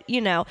 But,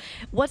 you know,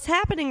 what's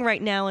happening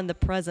right now in the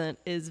present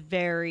is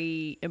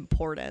very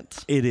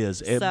important. It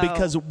is So-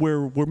 because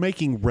we're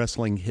making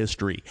wrestling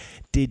history.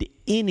 Did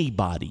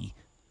anybody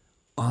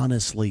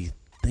honestly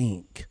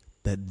think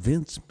that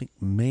Vince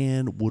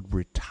McMahon would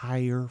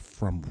retire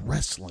from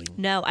wrestling?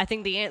 No, I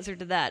think the answer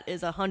to that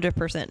is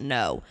 100%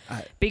 no.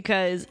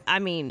 Because, I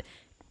mean,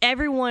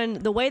 everyone,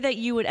 the way that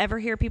you would ever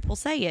hear people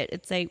say it,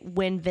 it's say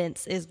when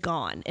Vince is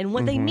gone. And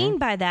what they mean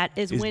by that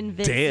is when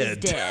Vince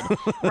dead. is dead,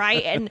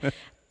 right? And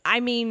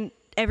I mean,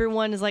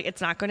 everyone is like,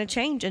 it's not going to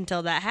change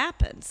until that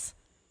happens.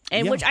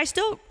 And Yeah. which I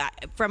still,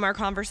 from our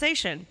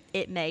conversation,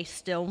 it may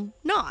still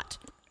not.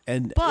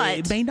 But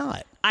it may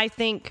not. I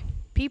think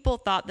people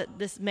thought that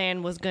this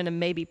man was going to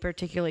maybe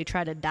particularly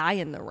try to die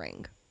in the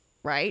ring,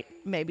 right?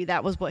 Maybe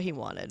that was what he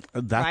wanted.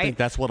 I think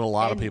that's what a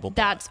lot of people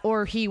thought.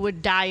 Or he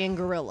would die in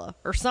Gorilla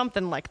or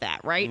something like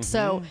that, right? Mm-hmm.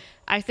 So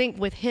I think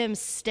with him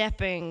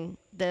stepping,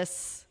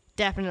 this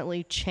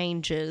definitely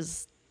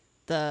changes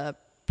the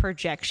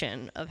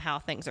projection of how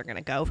things are going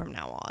to go from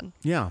now on.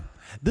 Yeah.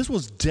 This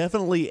was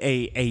definitely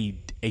a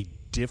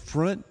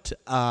different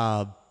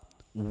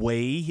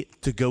way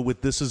to go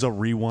with this as a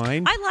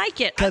rewind. I like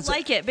it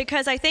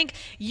because I think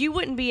you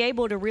wouldn't be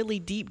able to really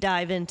deep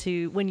dive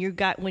into when you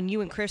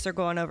and Chris are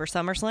going over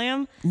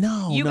SummerSlam.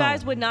 You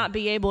guys would not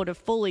be able to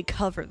fully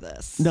cover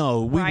this.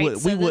 No, we right?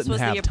 wouldn't have time. This was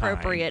the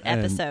appropriate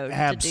episode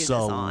to do this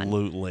on.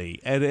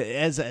 Absolutely.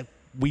 And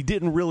we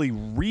didn't really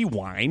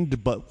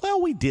rewind, but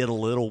well, we did a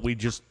little. We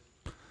just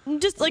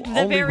like the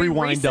only very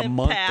rewind recent a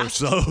month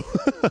past. or so.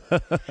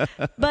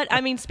 But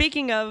I mean,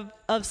 speaking of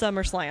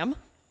SummerSlam,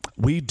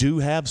 we do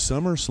have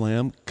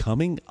SummerSlam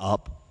coming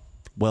up.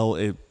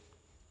 Well,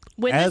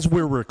 when as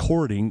we're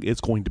recording,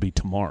 it's going to be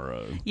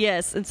tomorrow.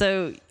 Yes, and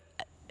so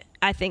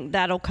I think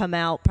that'll come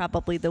out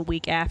probably the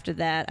week after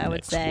that, I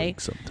would say.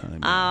 Next week sometime.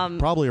 Yeah.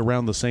 Probably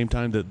around the same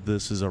time that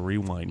This Is a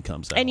Rewind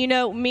comes out. And,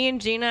 me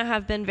and Gina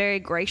have been very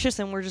gracious,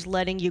 and we're just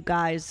letting you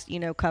guys,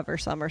 cover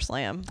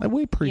SummerSlam. And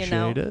we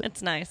appreciate it.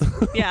 It's nice.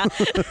 Yeah.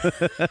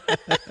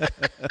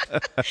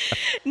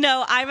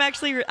 No,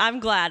 I'm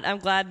glad. I'm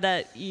glad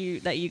that you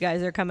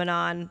guys are coming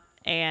on,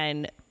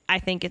 and I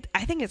think it's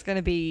going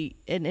to be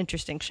an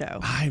interesting show.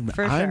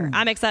 For sure.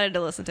 I'm excited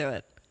to listen to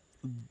it.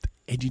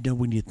 And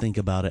when you think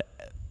about it,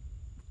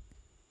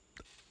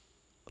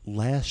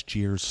 last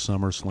year's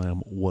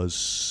SummerSlam was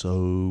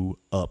so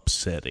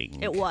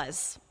upsetting. It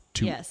was.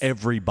 To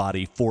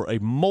everybody for a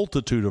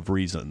multitude of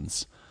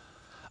reasons.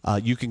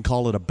 You can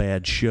call it a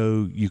bad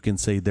show. You can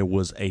say there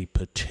was a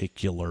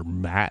particular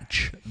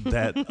match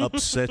that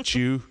upset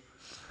you.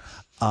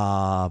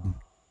 But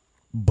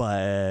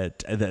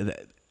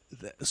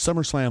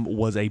SummerSlam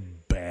was a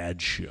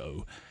bad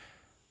show.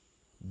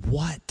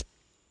 What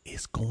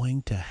is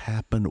going to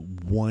happen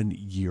 1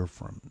 year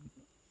from?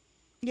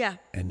 Yeah.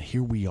 And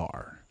here we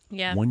are.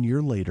 Yeah. 1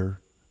 year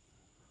later.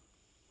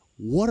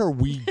 What are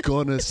we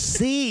going to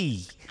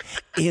see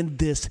in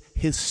this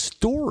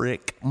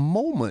historic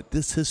moment,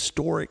 this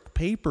historic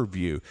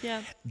pay-per-view?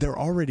 Yeah. They're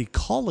already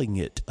calling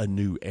it a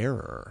new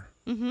era.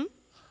 Mm-hmm.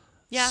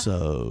 Yeah.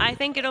 So I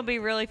think it'll be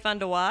really fun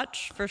to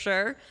watch for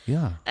sure.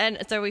 Yeah. And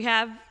so we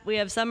have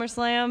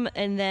SummerSlam,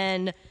 and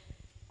then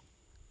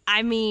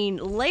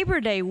Labor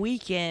Day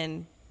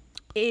weekend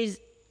is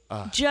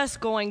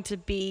just going to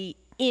be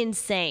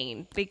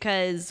insane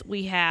because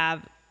we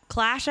have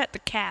Clash at the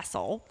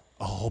Castle.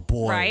 Oh,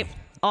 boy. Right?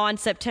 On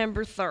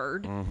September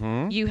 3rd.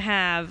 Mm-hmm. You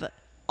have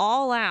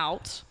All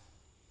Out.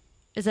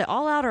 Is it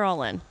All Out or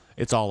All In?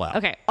 It's All Out.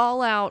 Okay.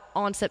 All Out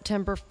on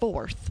September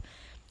 4th.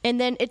 And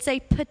then it's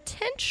a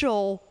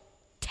potential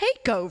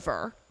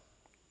takeover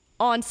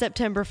on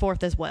September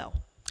 4th as well.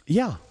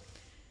 Yeah.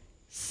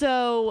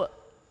 So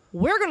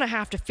we're going to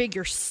have to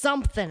figure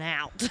something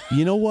out.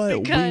 You know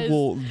what?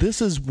 Because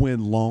this is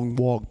when Long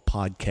Walk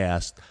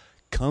Podcast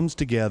comes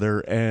together,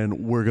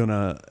 and we're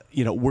gonna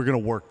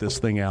work this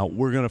thing out.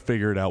 We're gonna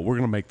figure it out. We're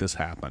gonna make this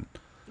happen.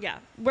 Yeah,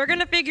 we're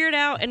gonna figure it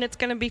out, and it's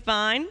gonna be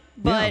fine.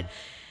 But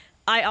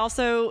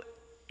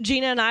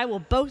Gina and I will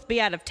both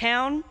be out of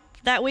town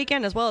that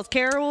weekend, as well as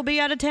Kara will be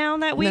out of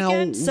town that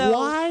weekend. Now, so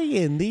why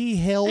in the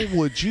hell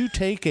would you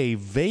take a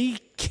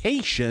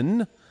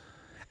vacation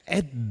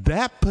at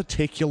that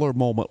particular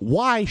moment?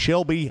 Why,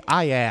 Shelby?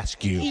 I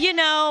ask you.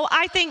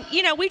 I think,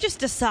 we just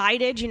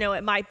decided,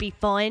 it might be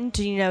fun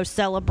to,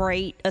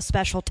 celebrate a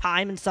special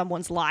time in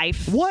someone's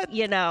life. What?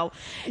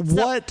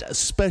 What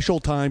special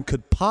time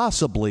could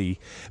possibly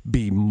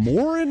be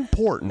more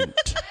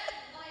important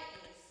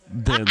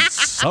than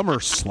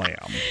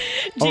SummerSlam?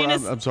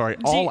 I'm sorry,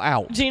 All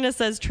Out. Gina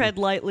says, tread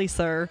lightly,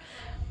 sir.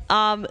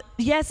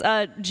 Yes,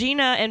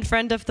 Gina and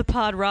friend of the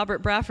pod,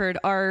 Robert Bradford,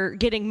 are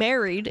getting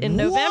married in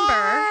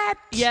November.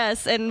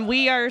 Yes, and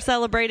we are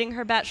celebrating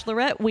her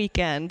bachelorette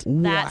weekend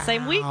that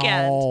same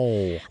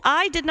weekend.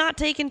 I did not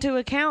take into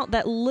account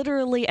that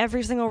literally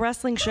every single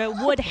wrestling show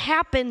would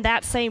happen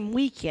that same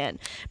weekend.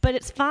 But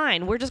it's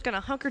fine. We're just going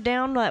to hunker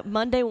down that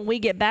Monday when we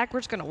get back.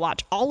 We're just going to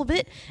watch all of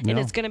it, and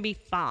it's going to be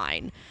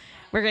fine.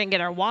 We're going to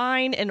get our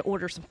wine and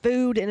order some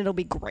food, and it'll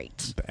be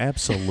great.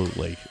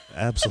 Absolutely.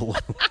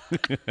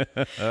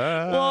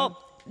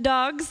 Well,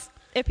 dogs,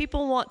 if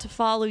people want to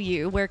follow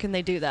you, where can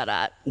they do that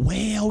at?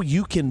 Well,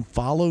 you can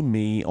follow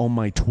me on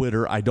my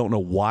Twitter. I don't know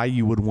why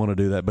you would want to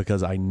do that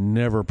because I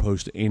never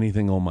post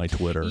anything on my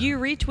Twitter. You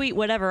retweet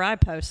whatever I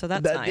post, so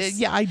that's nice.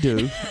 Yeah, I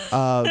do.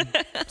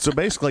 So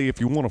basically, if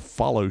you want to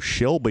follow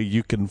Shelby,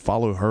 you can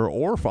follow her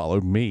or follow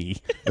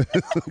me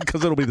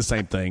because it'll be the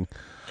same thing.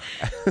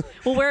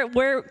 Well,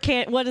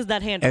 what is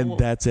that handle? And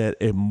that's at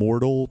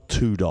Immortal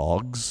Two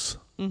Dogs.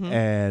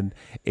 And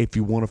if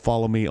you want to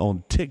follow me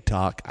on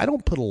TikTok, I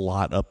don't put a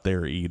lot up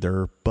there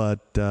either,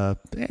 but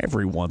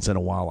every once in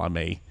a while I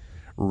may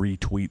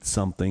retweet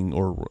something,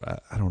 or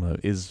I don't know.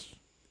 Is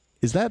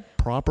that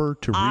proper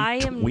to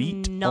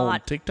retweet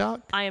on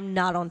TikTok? I am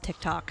not on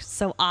TikTok,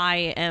 so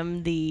I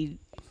am the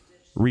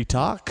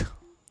Retalk?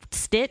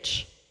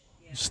 Stitch.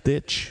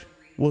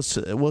 Well,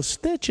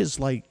 Stitch is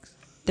like...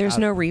 There's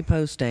no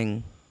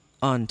reposting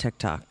on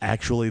TikTok.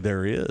 Actually,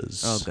 there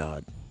is. Oh,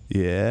 God.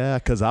 Yeah,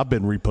 because I've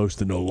been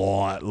reposting a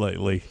lot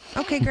lately.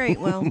 Okay, great.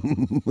 Well,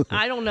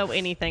 I don't know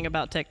anything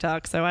about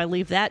TikTok, so I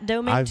leave that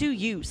domain to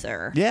you,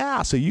 sir.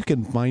 Yeah, so you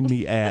can find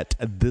me at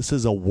This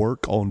Is a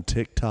Work on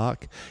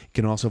TikTok. You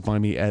can also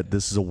find me at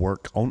This Is a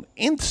Work on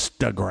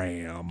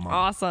Instagram.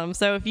 Awesome.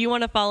 So if you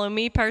want to follow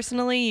me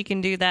personally, you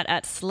can do that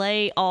at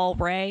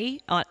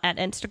SlayAllRay at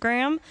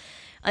Instagram.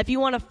 If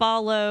you want to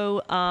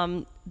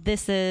follow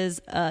This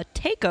Is a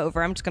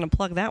Takeover, I'm just going to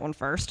plug that one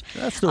first.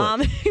 Let's do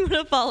it. If you want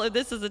to follow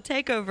This Is a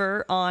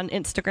Takeover on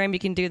Instagram, you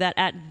can do that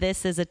at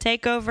This Is a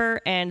Takeover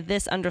and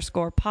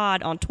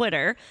this_pod on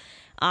Twitter.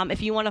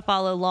 If you want to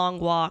follow Long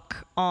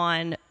Walk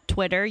on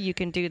Twitter, you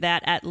can do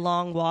that at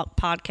Long Walk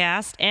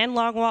Podcast and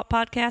Long Walk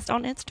Podcast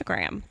on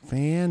Instagram.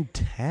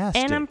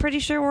 Fantastic. And I'm pretty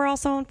sure we're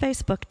also on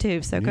Facebook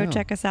too, so go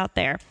check us out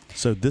there.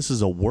 So This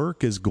Is a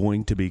Work is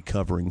going to be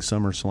covering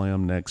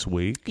SummerSlam next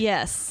week.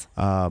 Yes.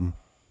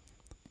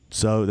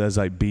 So as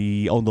I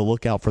be on the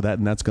lookout for that,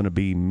 and that's going to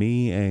be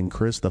me and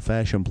Chris, the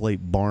Fashion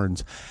Plate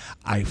Barnes.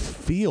 I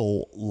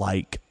feel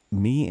like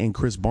me and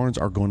Chris Barnes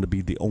are going to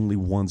be the only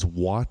ones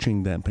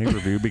watching that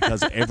pay-per-view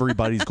because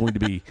everybody's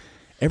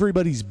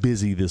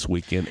busy this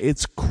weekend.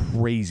 It's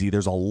crazy.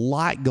 There's a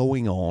lot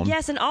going on.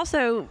 Yes, and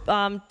also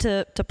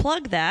to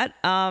plug that,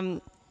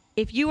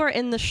 if you are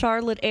in the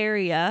Charlotte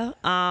area,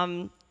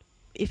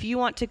 if you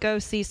want to go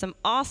see some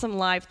awesome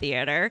live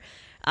theater,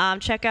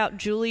 check out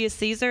Julius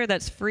Caesar.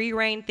 That's Free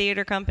Reign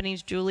Theater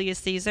Company's Julius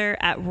Caesar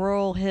at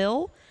Rural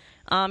Hill.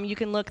 You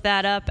can look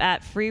that up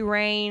at Free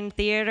Reign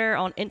Theater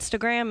on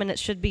Instagram, and it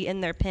should be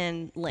in their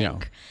pin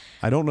link.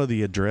 Yeah. I don't know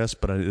the address,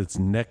 but it's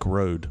Neck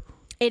Road.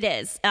 It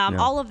is.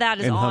 All of that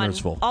is in on.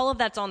 Huntersville. All of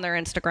that's on their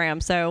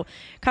Instagram. So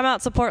come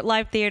out, support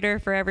live theater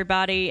for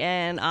everybody.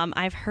 And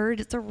I've heard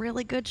it's a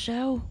really good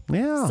show.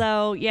 Yeah.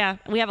 So yeah,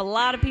 we have a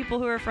lot of people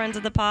who are friends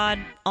of the pod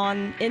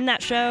in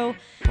that show.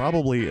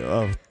 Probably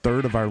a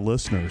third of our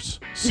listeners.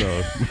 So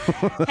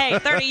Hey,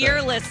 30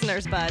 year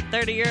listeners, bud.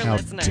 30 year how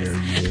listeners.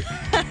 dare you?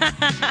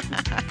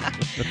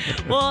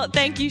 Well,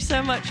 thank you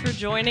so much for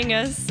joining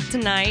us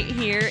tonight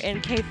here in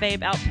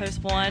Kayfabe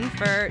Outpost 1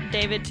 for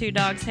David Two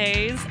Dogs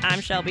Hayes. I'm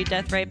Shelby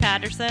Death Ray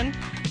Patterson,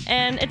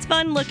 and it's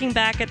fun looking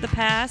back at the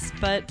past,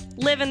 but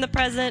live in the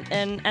present,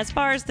 and as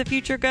far as the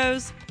future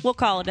goes, we'll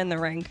call it in the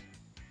ring.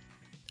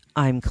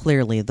 I'm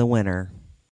clearly the winner.